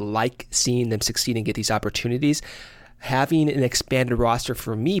develop. I like seeing them succeed and get these opportunities. Having an expanded roster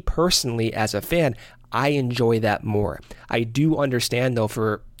for me personally as a fan, I enjoy that more. I do understand though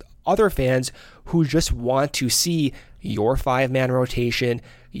for other fans who just want to see your 5-man rotation,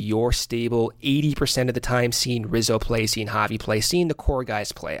 your stable 80% of the time seeing Rizzo play, seeing Javi play, seeing the core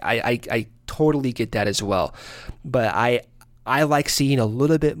guys play. I totally get that as well. But I like seeing a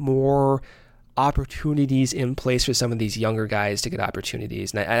little bit more opportunities in place for some of these younger guys to get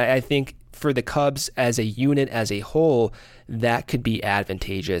opportunities. And I think for the Cubs as a unit, as a whole, that could be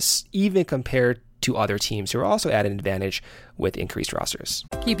advantageous, even compared to other teams who are also at an advantage with increased rosters.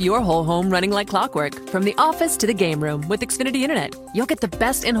 Keep your whole home running like clockwork, from the office to the game room with Xfinity Internet. You'll get the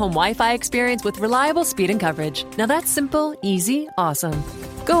best in-home Wi-Fi experience with reliable speed and coverage. Now that's simple, easy, awesome.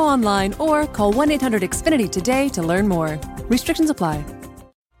 Go online or call 1-800-XFINITY today to learn more. Restrictions apply.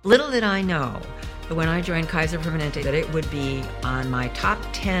 Little did I know that when I joined Kaiser Permanente that it would be on my top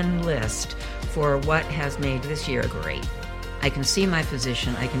 10 list for what has made this year great. I can see my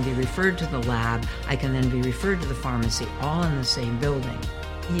physician, I can be referred to the lab, I can then be referred to the pharmacy, all in the same building.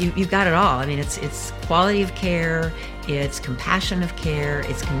 You've got it all. I mean, it's quality of care, it's compassion of care,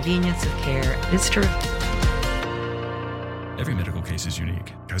 it's convenience of care. It's terrific. Every medical case is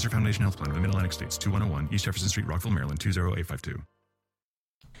unique. Kaiser Foundation Health Plan of the Mid-Atlantic States, 2101 East Jefferson Street, Rockville, Maryland, 20852.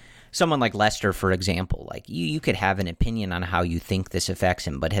 someone like Lester, for example, like you could have an opinion on how you think this affects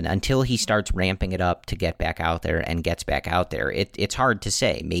him, but until he starts ramping it up to get back out there and gets back out there, it's hard to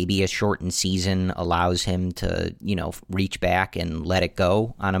say. Maybe a shortened season allows him to, reach back and let it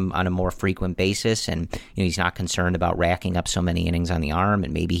go on a more frequent basis, and he's not concerned about racking up so many innings on the arm,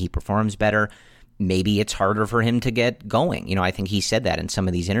 and maybe he performs better. Maybe it's harder for him to get going. I think he said that in some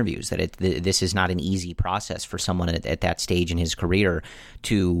of these interviews, that this is not an easy process for someone at that stage in his career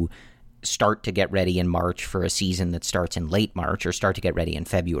to start to get ready in March for a season that starts in late March, or start to get ready in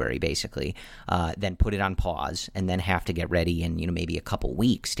February, basically, then put it on pause, and then have to get ready in maybe a couple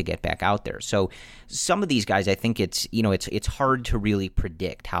weeks to get back out there. So some of these guys, I think it's hard to really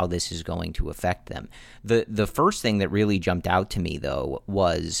predict how this is going to affect them. The first thing that really jumped out to me, though,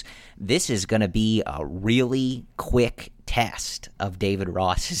 was this is going to be a really quick test of David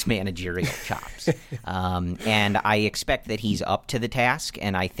Ross's managerial chops. And I expect that he's up to the task,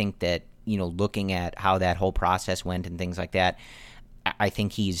 and I think that, looking at how that whole process went and things like that, I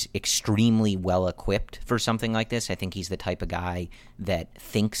think he's extremely well equipped for something like this. I think he's the type of guy that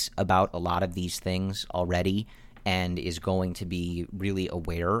thinks about a lot of these things already and is going to be really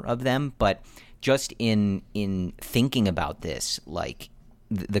aware of them. But just in thinking about this, like,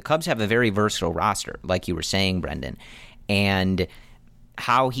 the Cubs have a very versatile roster, like you were saying, Brendan, and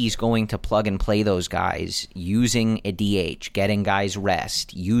how he's going to plug and play those guys using a DH, getting guys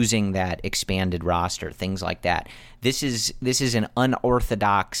rest, using that expanded roster, things like that. This is an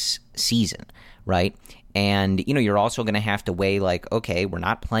unorthodox season, right? And, you're also going to have to weigh, like, okay, we're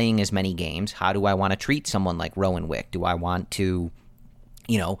not playing as many games. How do I want to treat someone like Rowan Wick? Do I want to,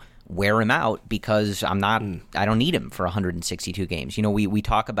 wear him out because I don't need him for 162 games. We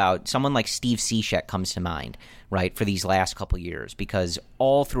talk about someone like Steve Cishek comes to mind, right, for these last couple years, because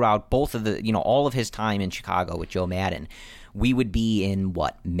all throughout both of all of his time in Chicago with Joe Maddon, we would be in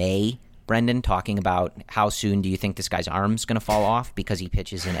May, Brendan, talking about how soon do you think this guy's arm's going to fall off because he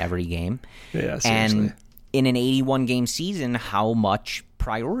pitches in every game. Yeah, seriously. And in an 81-game season, how much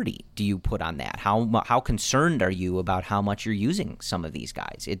priority do you put on that? How concerned are you about how much you're using some of these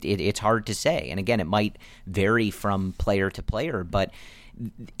guys? It's hard to say. And again, it might vary from player to player, but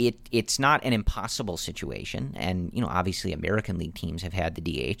it's not an impossible situation. And obviously American League teams have had the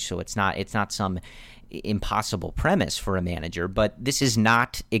DH, so it's not some impossible premise for a manager, but this is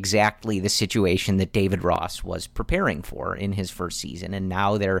not exactly the situation that David Ross was preparing for in his first season. And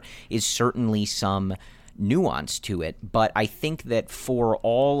now there is certainly some nuance to it, but I think that for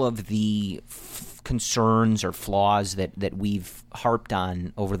all of the concerns or flaws that we've harped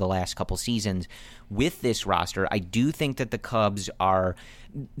on over the last couple seasons with this roster, I do think that the Cubs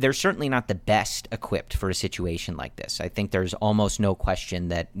they're certainly not the best equipped for a situation like this. I think there's almost no question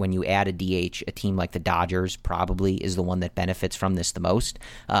that when you add a DH, a team like the Dodgers probably is the one that benefits from this the most,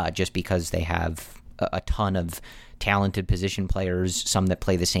 just because they have a ton of talented position players, some that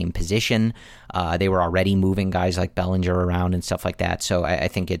play the same position. They were already moving guys like Bellinger around and stuff like that. So I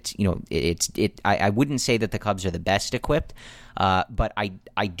think I wouldn't say that the Cubs are the best equipped, but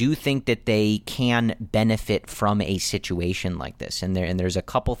I do think that they can benefit from a situation like this. And there's a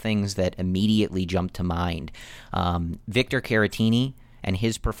couple things that immediately jump to mind. Victor Caratini and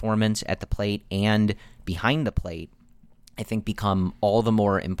his performance at the plate and behind the plate, I think, become all the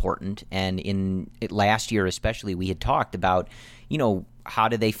more important. And last year especially, we had talked about, how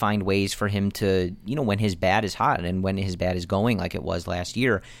do they find ways for him to, when his bat is hot and when his bat is going like it was last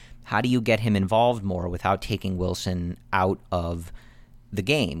year, how do you get him involved more without taking Wilson out of the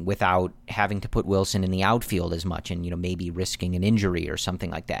game, without having to put Wilson in the outfield as much and, maybe risking an injury or something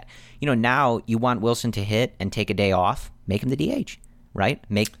like that? Now you want Wilson to hit and take a day off, make him the DH. Right?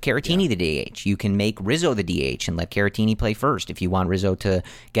 Make Caratini the DH. You can make Rizzo the DH and let Caratini play first if you want Rizzo to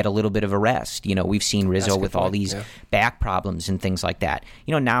get a little bit of a rest. We've seen Rizzo with all these back problems and things like that.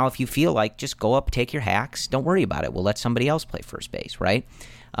 Now if you feel like, just go up, take your hacks, don't worry about it. We'll let somebody else play first base, right?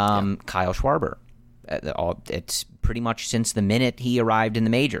 Kyle Schwarber. It's pretty much since the minute he arrived in the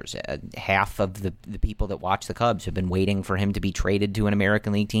majors. Half of the people that watch the Cubs have been waiting for him to be traded to an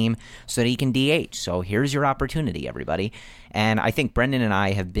American League team so that he can DH. So here's your opportunity, everybody. And I think Brendan and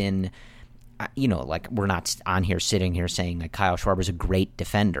I have been, we're not on here sitting here saying that Kyle Schwarber's a great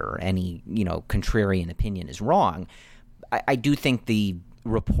defender or any, contrarian opinion is wrong. I do think the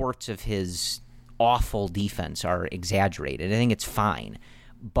reports of his awful defense are exaggerated. I think it's fine.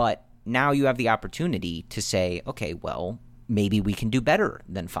 But now you have the opportunity to say, okay, well, maybe we can do better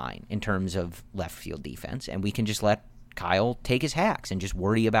than fine in terms of left field defense, and we can just let Kyle take his hacks and just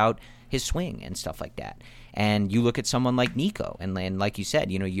worry about his swing and stuff like that. And you look at someone like Nico, and like you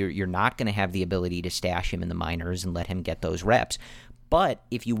said, you're not going to have the ability to stash him in the minors and let him get those reps. But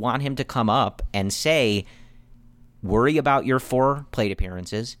if you want him to come up and say, worry about your 4 plate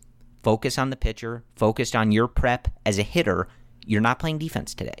appearances, focus on the pitcher, focused on your prep as a hitter, you're not playing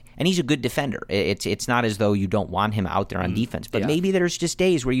defense today. And he's a good defender. It's not as though you don't want him out there on defense. But maybe there's just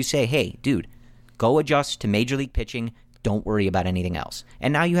days where you say, hey, dude, go adjust to Major League pitching. Don't worry about anything else.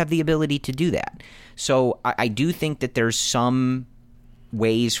 And now you have the ability to do that. So I do think that there's some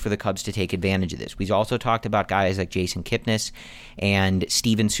ways for the Cubs to take advantage of this. We've also talked about guys like Jason Kipnis and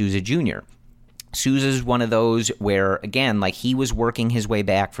Steven Souza Jr. Souza's one of those where, again, like he was working his way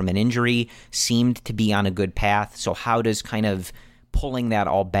back from an injury, seemed to be on a good path. So how does kind of pulling that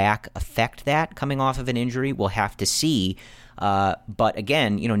all back affect that coming off of an injury? We'll have to see. But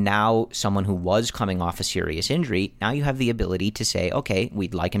again, now someone who was coming off a serious injury, now you have the ability to say, okay,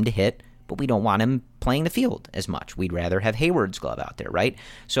 we'd like him to hit, but we don't want him playing the field as much. We'd rather have Hayward's glove out there, right?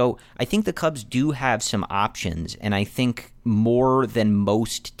 So I think the Cubs do have some options, and I think more than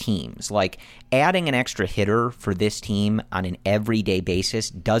most teams. Like adding an extra hitter for this team on an everyday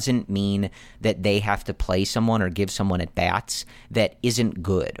basis doesn't mean that they have to play someone or give someone at bats that isn't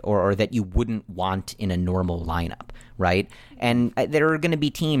good or that you wouldn't want in a normal lineup, right? And there are going to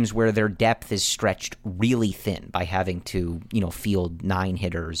be teams where their depth is stretched really thin by having to, field 9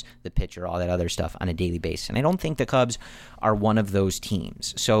 hitters, the pitcher, all that other stuff on a daily basis. And I don't think the Cubs are one of those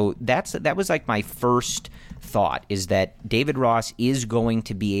teams. So that was like my first thought, is that David Ross is going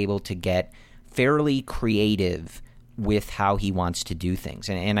to be able to get fairly creative with how he wants to do things.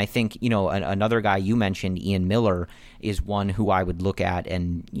 And I think, another guy you mentioned, Ian Miller, is one who I would look at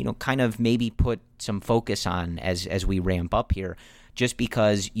and, kind of maybe put some focus on as we ramp up here, just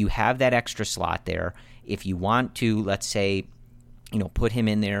because you have that extra slot there. If you want to, let's say, put him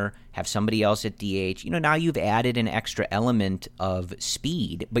in there, have somebody else at DH, now you've added an extra element of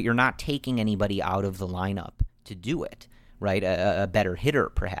speed, but you're not taking anybody out of the lineup to do it, right? A better hitter,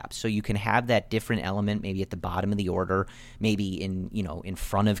 perhaps. So you can have that different element maybe at the bottom of the order, maybe in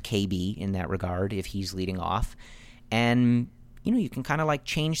front of KB in that regard if he's leading off. And, you can kind of like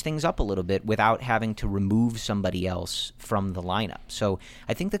change things up a little bit without having to remove somebody else from the lineup. So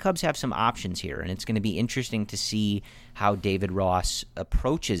I think the Cubs have some options here, and it's going to be interesting to see how David Ross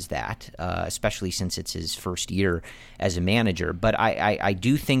approaches that, especially since it's his first year as a manager. But I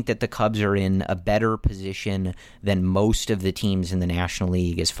do think that the Cubs are in a better position than most of the teams in the National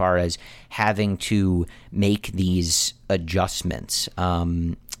League as far as having to make these adjustments.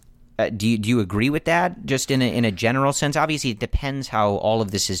 Do you agree with that, just in a general sense? Obviously, it depends how all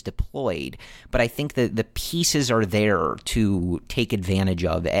of this is deployed, but I think that the pieces are there to take advantage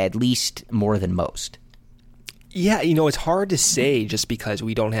of, at least more than most. Yeah, it's hard to say just because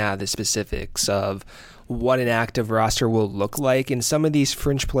we don't have the specifics of what an active roster will look like. And some of these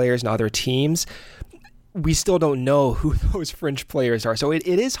fringe players and other teams, we still don't know who those fringe players are. So it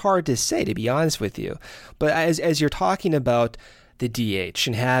is hard to say, to be honest with you. But as you're talking about the DH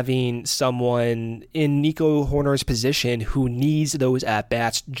and having someone in Nico Hoerner's position who needs those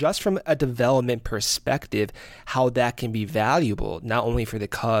at-bats, just from a development perspective, how that can be valuable, not only for the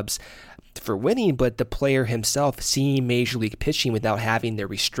Cubs for winning, but the player himself seeing Major League pitching without having the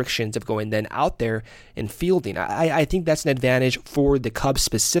restrictions of going then out there and fielding. I think that's an advantage for the Cubs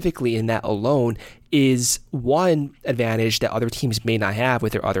specifically, and that alone is one advantage that other teams may not have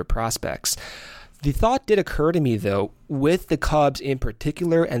with their other prospects. The thought did occur to me, though, with the Cubs in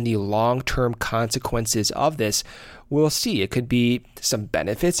particular and the long-term consequences of this, we'll see. It could be some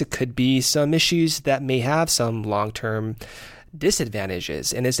benefits. It could be some issues that may have some long-term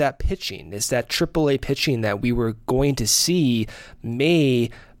disadvantages. And is that pitching? Is that AAA pitching that we were going to see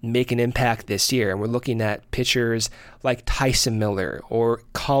may make an impact this year? And we're looking at pitchers like Tyson Miller or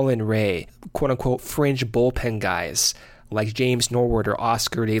Colin Ray, quote-unquote fringe bullpen guys, like James Norwood or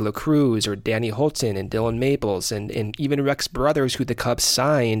Oscar De La Cruz or Danny Holton and Dylan Maples and even Rex Brothers, who the Cubs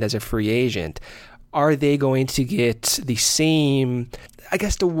signed as a free agent. Are they going to get the same, I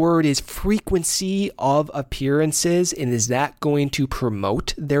guess the word is frequency of appearances, and is that going to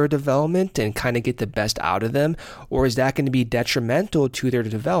promote their development and kind of get the best out of them, or is that going to be detrimental to their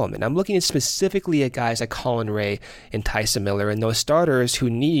development? I'm looking specifically at guys like Colin Ray and Tyson Miller and those starters who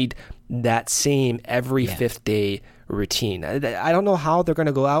need that same every fifth day routine. I don't know how they're going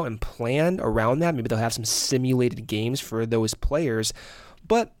to go out and plan around that. Maybe they'll have some simulated games for those players.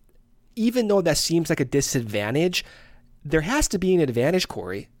 But even though that seems like a disadvantage, there has to be an advantage,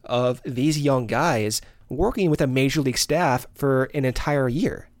 Corey, of these young guys working with a major league staff for an entire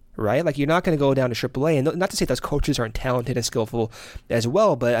year. right? Like, you're not going to go down to AAA, and not to say those coaches aren't talented and skillful as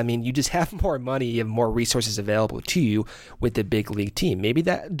well, but I mean, you just have more money and more resources available to you with the big league team. Maybe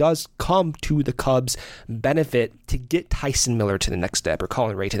that does come to the Cubs' benefit to get Tyson Miller to the next step or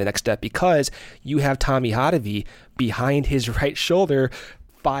Colin Ray to the next step, because you have Tommy Hotovy behind his right shoulder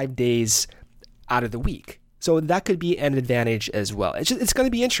 5 days out of the week. So that could be an advantage as well. It's going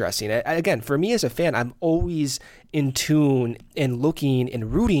to be interesting. Again, for me as a fan, I'm always in tune and looking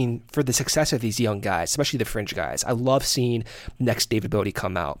and rooting for the success of these young guys, especially the fringe guys. I love seeing next David Bote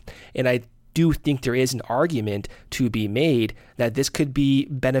come out. And I do think there is an argument to be made that this could be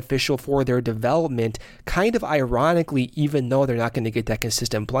beneficial for their development, kind of ironically, even though they're not going to get that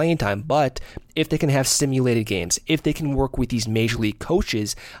consistent playing time. But if they can have simulated games, if they can work with these major league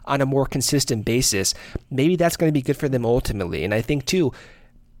coaches on a more consistent basis, maybe that's going to be good for them ultimately. And I think too,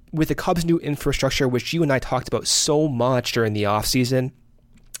 with the Cubs' new infrastructure, which you and I talked about so much during the offseason,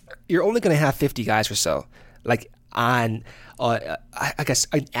 you're only going to have 50 guys or so, like on I guess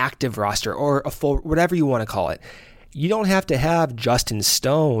an active roster or a full, whatever you want to call it. You don't have to have Justin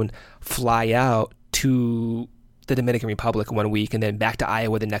Stone fly out to the Dominican Republic one week and then back to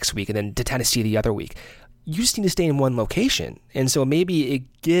Iowa the next week and then to Tennessee the other week. You just need to stay in one location. And so maybe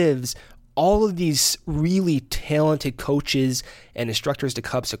it gives all of these really talented coaches and instructors the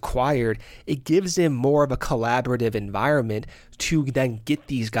Cubs acquired, it gives them more of a collaborative environment to then get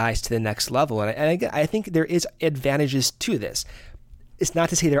these guys to the next level. And again, I think there is advantages to this. It's not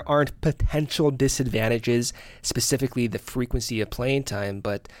to say there aren't potential disadvantages, specifically the frequency of playing time,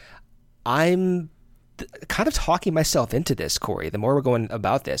 but I'm kind of talking myself into this, Corey. The more we're going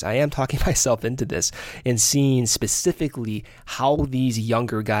about this, I am talking myself into this and seeing specifically how these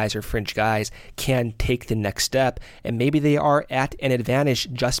younger guys or fringe guys can take the next step. And maybe they are at an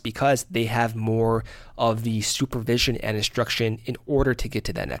advantage just because they have more of the supervision and instruction in order to get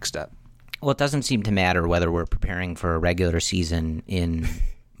to that next step. Well, it doesn't seem to matter whether we're preparing for a regular season in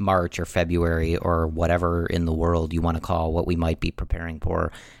March or February or whatever in the world you want to call what we might be preparing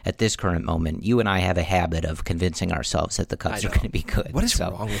for at this current moment. You and I have a habit of convincing ourselves that the Cubs are going to be good. What is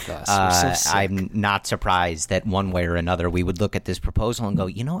wrong with us? I'm not surprised that one way or another we would look at this proposal and go,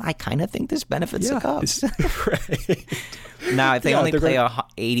 I kind of think this benefits the Cubs. Right. Now, if they only play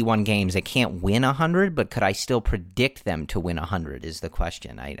 81 games, they can't win 100, but could I still predict them to win 100 is the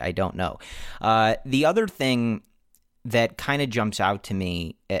question. I don't know. The other thing that kind of jumps out to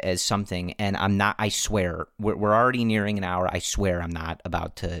me as something, and I swear, we're already nearing an hour. I swear I'm not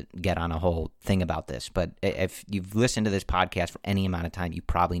about to get on a whole thing about this, but if you've listened to this podcast for any amount of time, you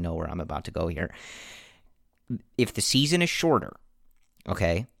probably know where I'm about to go here. If the season is shorter,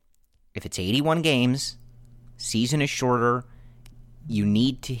 okay, if it's 81 games, season is shorter, you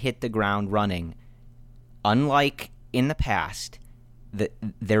need to hit the ground running. Unlike in the past,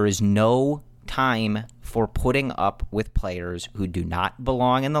 there is no time for putting up with players who do not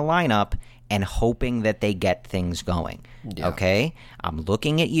belong in the lineup and hoping that they get things going. Yeah. Okay? I'm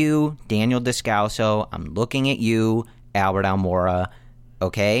looking at you, Daniel Descalso. I'm looking at you, Albert Almora.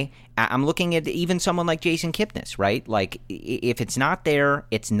 Okay? I'm looking at even someone like Jason Kipnis, right? Like, if it's not there,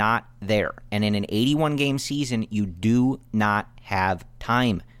 it's not there. And in an 81-game season, you do not have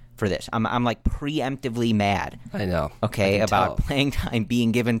time for this. I'm like preemptively mad. I know. Okay? About playing time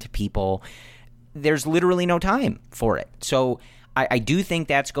being given to people. There's literally no time for it. So I do think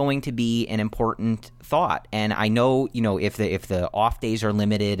that's going to be an important thought. And I know, if the off days are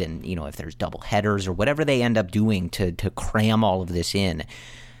limited and, if there's double headers or whatever they end up doing to cram all of this in,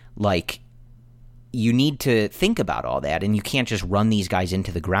 like, you need to think about all that, and you can't just run these guys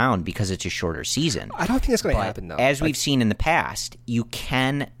into the ground because it's a shorter season. I don't think that's going to happen, though. As we've seen in the past, you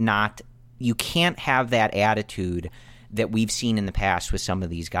can't have that attitude that we've seen in the past with some of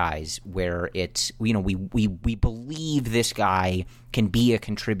these guys where it's, we believe this guy can be a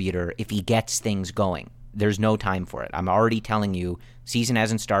contributor if he gets things going. There's no time for it. I'm already telling you, season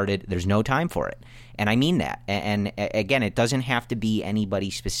hasn't started. There's no time for it. And I mean that. And again, it doesn't have to be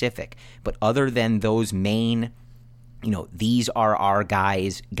anybody specific. But other than those main, these are our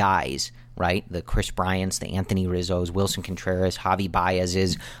guys, right? The Chris Bryants, the Anthony Rizzos, Wilson Contreras, Javi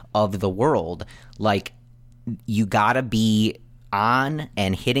Baez's of the world, like, you got to be on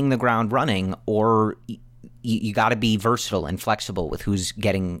and hitting the ground running, or you got to be versatile and flexible with who's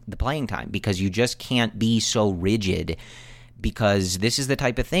getting the playing time, because you just can't be so rigid, because this is the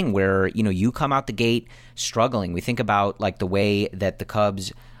type of thing where, you come out the gate struggling. We think about like the way that the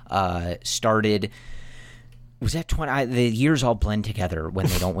Cubs started. Was that the years all blend together when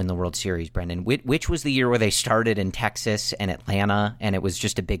they don't win the World Series, Brendan? Which was the year where they started in Texas and Atlanta, and it was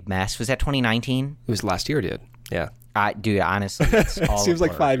just a big mess? Was that 2019? It was last year, dude. Yeah. Dude, honestly, it's all seems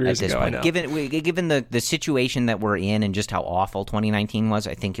like 5 years ago. I know. Given the situation that we're in and just how awful 2019 was,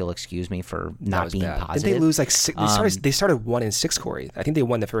 I think you'll excuse me for not being positive. Did they lose like six? They started 1-6, Corey. I think they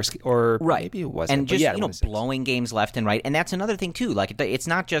won the first, or maybe it wasn't. And just blowing games left and right. And that's another thing too. Like it's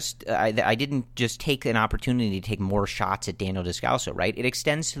not just I didn't just take an opportunity to take more shots at Daniel Descalso, right? It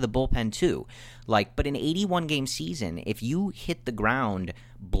extends to the bullpen too. But an 81-game season, if you hit the ground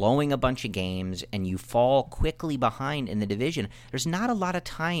blowing a bunch of games and you fall quickly behind in the division, there's not a lot of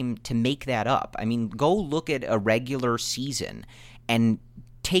time to make that up. I mean, go look at a regular season and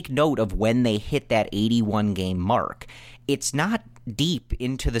take note of when they hit that 81-game mark. It's not deep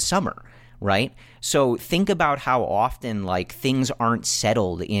into the summer, right? So think about how often things aren't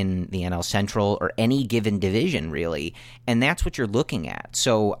settled in the NL Central or any given division, really, and that's what you're looking at.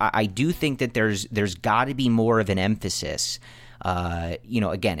 So I do think that there's got to be more of an emphasis.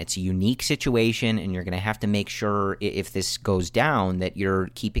 Again, it's a unique situation, and you're going to have to make sure if this goes down that you're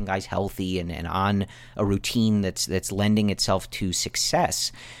keeping guys healthy and on a routine that's lending itself to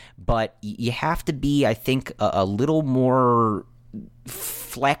success. But you have to be, I think, a little more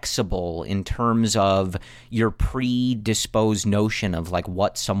flexible in terms of your predisposed notion of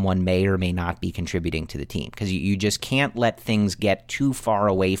what someone may or may not be contributing to the team, because you just can't let things get too far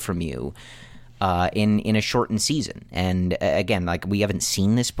away from you in a shortened season. And again, we haven't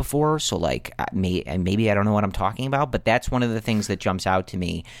seen this before, so maybe I don't know what I'm talking about, but that's one of the things that jumps out to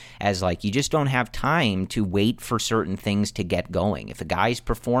me as you just don't have time to wait for certain things to get going. If a guy's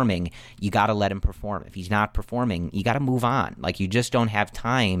performing, you got to let him perform. If he's not performing, you got to move on. You just don't have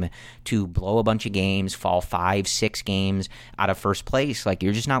time to blow a bunch of games, fall 5-6 games out of first place.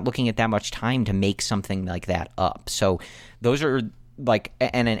 You're just not looking at that much time to make something like that up. So those are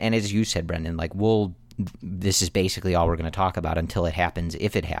and as you said, Brendan, this is basically all we're going to talk about until it happens,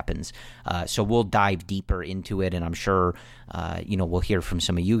 if it happens. So we'll dive deeper into it, and I'm sure, we'll hear from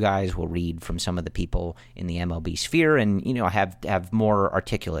some of you guys. We'll read from some of the people in the MLB sphere, and have more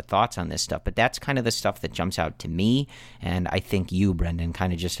articulate thoughts on this stuff. But that's kind of the stuff that jumps out to me, and I think you, Brendan,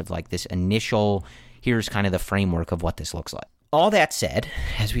 kind of just have this initial. Here's kind of the framework of what this looks like. All that said,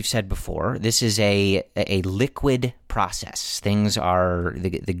 as we've said before, this is a liquid process. Things are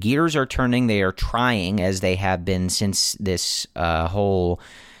the gears are turning. They are trying, as they have been since this whole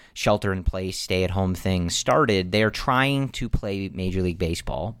shelter-in-place, stay-at-home thing started. They are trying to play Major League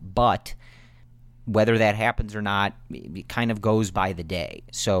Baseball, but whether that happens or not, it kind of goes by the day.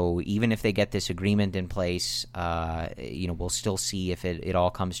 So even if they get this agreement in place, we'll still see if it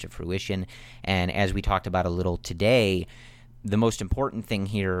all comes to fruition. And as we talked about a little today, the most important thing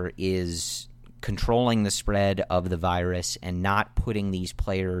here is controlling the spread of the virus and not putting these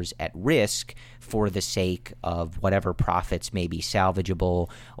players at risk for the sake of whatever profits may be salvageable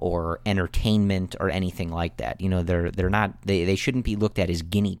or entertainment or anything like that. They're not. They shouldn't be looked at as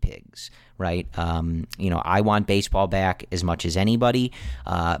guinea pigs, right? I want baseball back as much as anybody,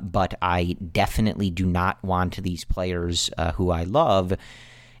 but I definitely do not want these players who I love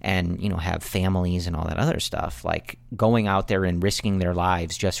and have families and all that other stuff, going out there and risking their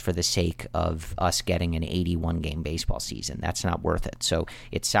lives just for the sake of us getting an 81-game baseball season. That's not worth it. So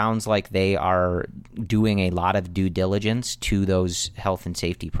it sounds like they are doing a lot of due diligence to those health and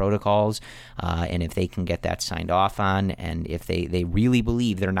safety protocols, and if they can get that signed off on, and if they really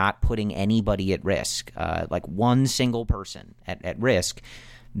believe they're not putting anybody at risk, one single person at risk,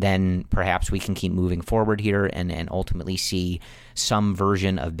 then perhaps we can keep moving forward here and ultimately see some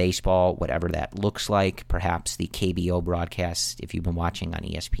version of baseball, whatever that looks like. Perhaps the KBO broadcasts, if you've been watching on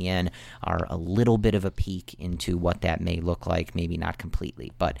ESPN, are a little bit of a peek into what that may look like, maybe not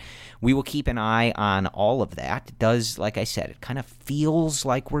completely. But we will keep an eye on all of that. It does, like I said, it kind of feels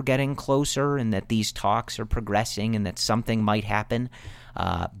like we're getting closer and that these talks are progressing and that something might happen,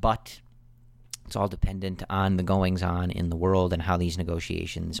 but it's all dependent on the goings-on in the world and how these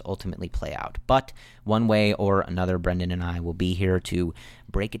negotiations ultimately play out. But one way or another, Brendan and I will be here to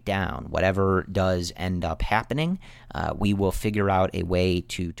break it down. Whatever does end up happening, we will figure out a way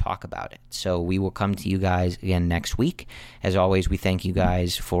to talk about it. So we will come to you guys again next week. As always, we thank you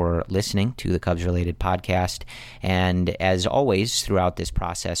guys for listening to the Cubs-related podcast. And as always, throughout this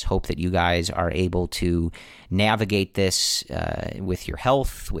process, hope that you guys are able to navigate this with your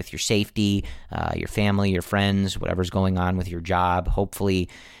health, with your safety, your family, your friends, whatever's going on with your job. Hopefully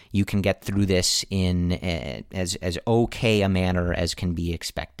you can get through this in as okay a manner as can be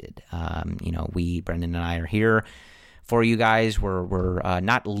expected. We, Brendan and I, are here for you guys. We're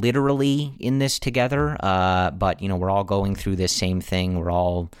not literally in this together, but, we're all going through this same thing. We're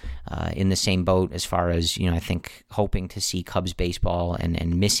all in the same boat as far as, I think hoping to see Cubs baseball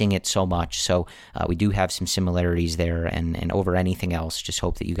and missing it so much. So we do have some similarities there, and over anything else, just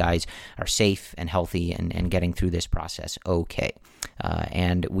hope that you guys are safe and healthy and getting through this process okay.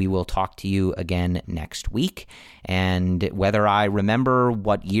 And we will talk to you again next week. And whether I remember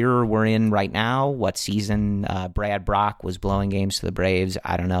what year we're in right now, what season Brad Brock was blowing games to the Braves,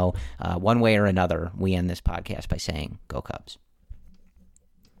 I don't know. One way or another, we end this podcast by saying, go Cubs.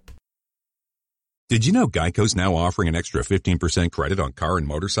 Did you know Geico's now offering an extra 15% credit on car and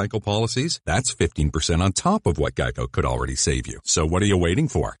motorcycle policies? That's 15% on top of what Geico could already save you. So what are you waiting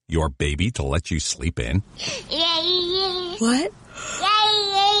for? Your baby to let you sleep in? What?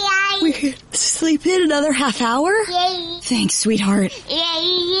 We could sleep in another half hour? Thanks, sweetheart.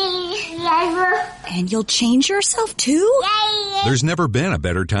 And you'll change yourself too? There's never been a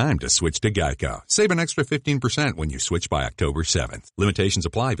better time to switch to Geico. Save an extra 15% when you switch by October 7th. Limitations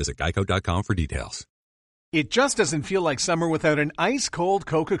apply. Visit geico.com for details. It just doesn't feel like summer without an ice-cold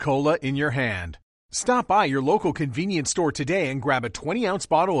Coca-Cola in your hand. Stop by your local convenience store today and grab a 20-ounce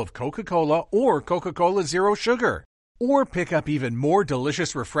bottle of Coca-Cola or Coca-Cola Zero Sugar. Or pick up even more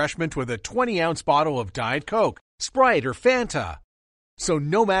delicious refreshment with a 20-ounce bottle of Diet Coke, Sprite, or Fanta. So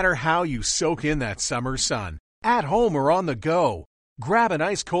no matter how you soak in that summer sun, at home or on the go, grab an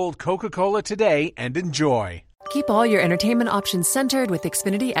ice-cold Coca-Cola today and enjoy. Keep all your entertainment options centered with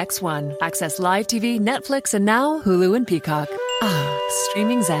Xfinity X1. Access live TV, Netflix, and now Hulu and Peacock.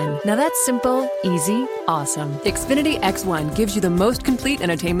 Streaming zen. Now that's simple, easy, awesome. Xfinity X1 gives you the most complete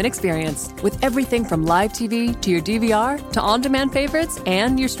entertainment experience with everything from live TV to your DVR to on-demand favorites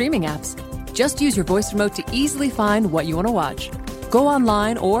and your streaming apps. Just use your voice remote to easily find what you want to watch. Go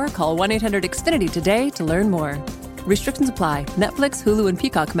online or call 1-800-XFINITY today to learn more. Restrictions apply. Netflix, Hulu, and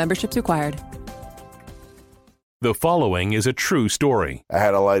Peacock memberships required. The following is a true story. I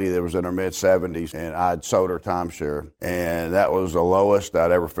had a lady that was in her mid-70s, and I'd sold her timeshare, and that was the lowest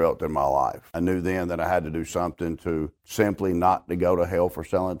I'd ever felt in my life. I knew then that I had to do something to simply not to go to hell for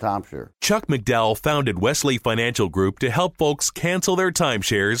selling timeshare. Chuck McDowell founded Wesley Financial Group to help folks cancel their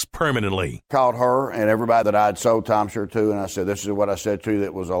timeshares permanently. Called her and everybody that I'd sold timeshare to, and I said, this is what I said to you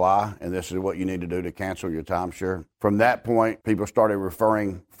that was a lie, and this is what you need to do to cancel your timeshare. From that point, people started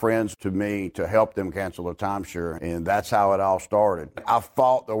referring friends to me to help them cancel a timeshare, and that's how it all started. I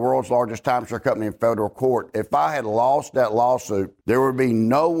fought the world's largest timeshare company in federal court. If I had lost that lawsuit, there would be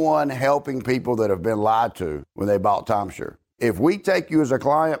no one helping people that have been lied to when they bought timeshare. If we take you as a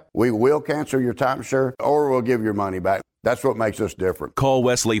client, we will cancel your timeshare or we'll give your money back. That's what makes us different. Call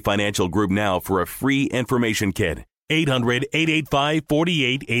Wesley Financial Group now for a free information kit.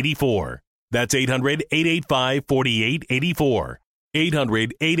 800-885-4884. That's 800-885-4884.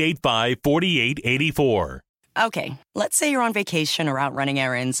 800-885-4884. Okay, let's say you're on vacation or out running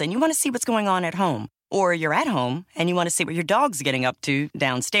errands and you want to see what's going on at home. Or you're at home and you want to see what your dog's getting up to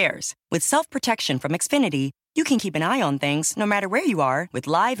downstairs. With self-protection from Xfinity, you can keep an eye on things no matter where you are with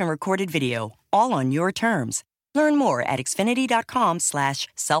live and recorded video, all on your terms. Learn more at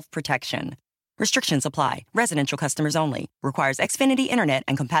Xfinity.com/self-protection. Restrictions apply. Residential customers only. Requires Xfinity Internet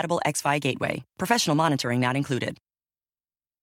and compatible X-Fi gateway. Professional monitoring not included.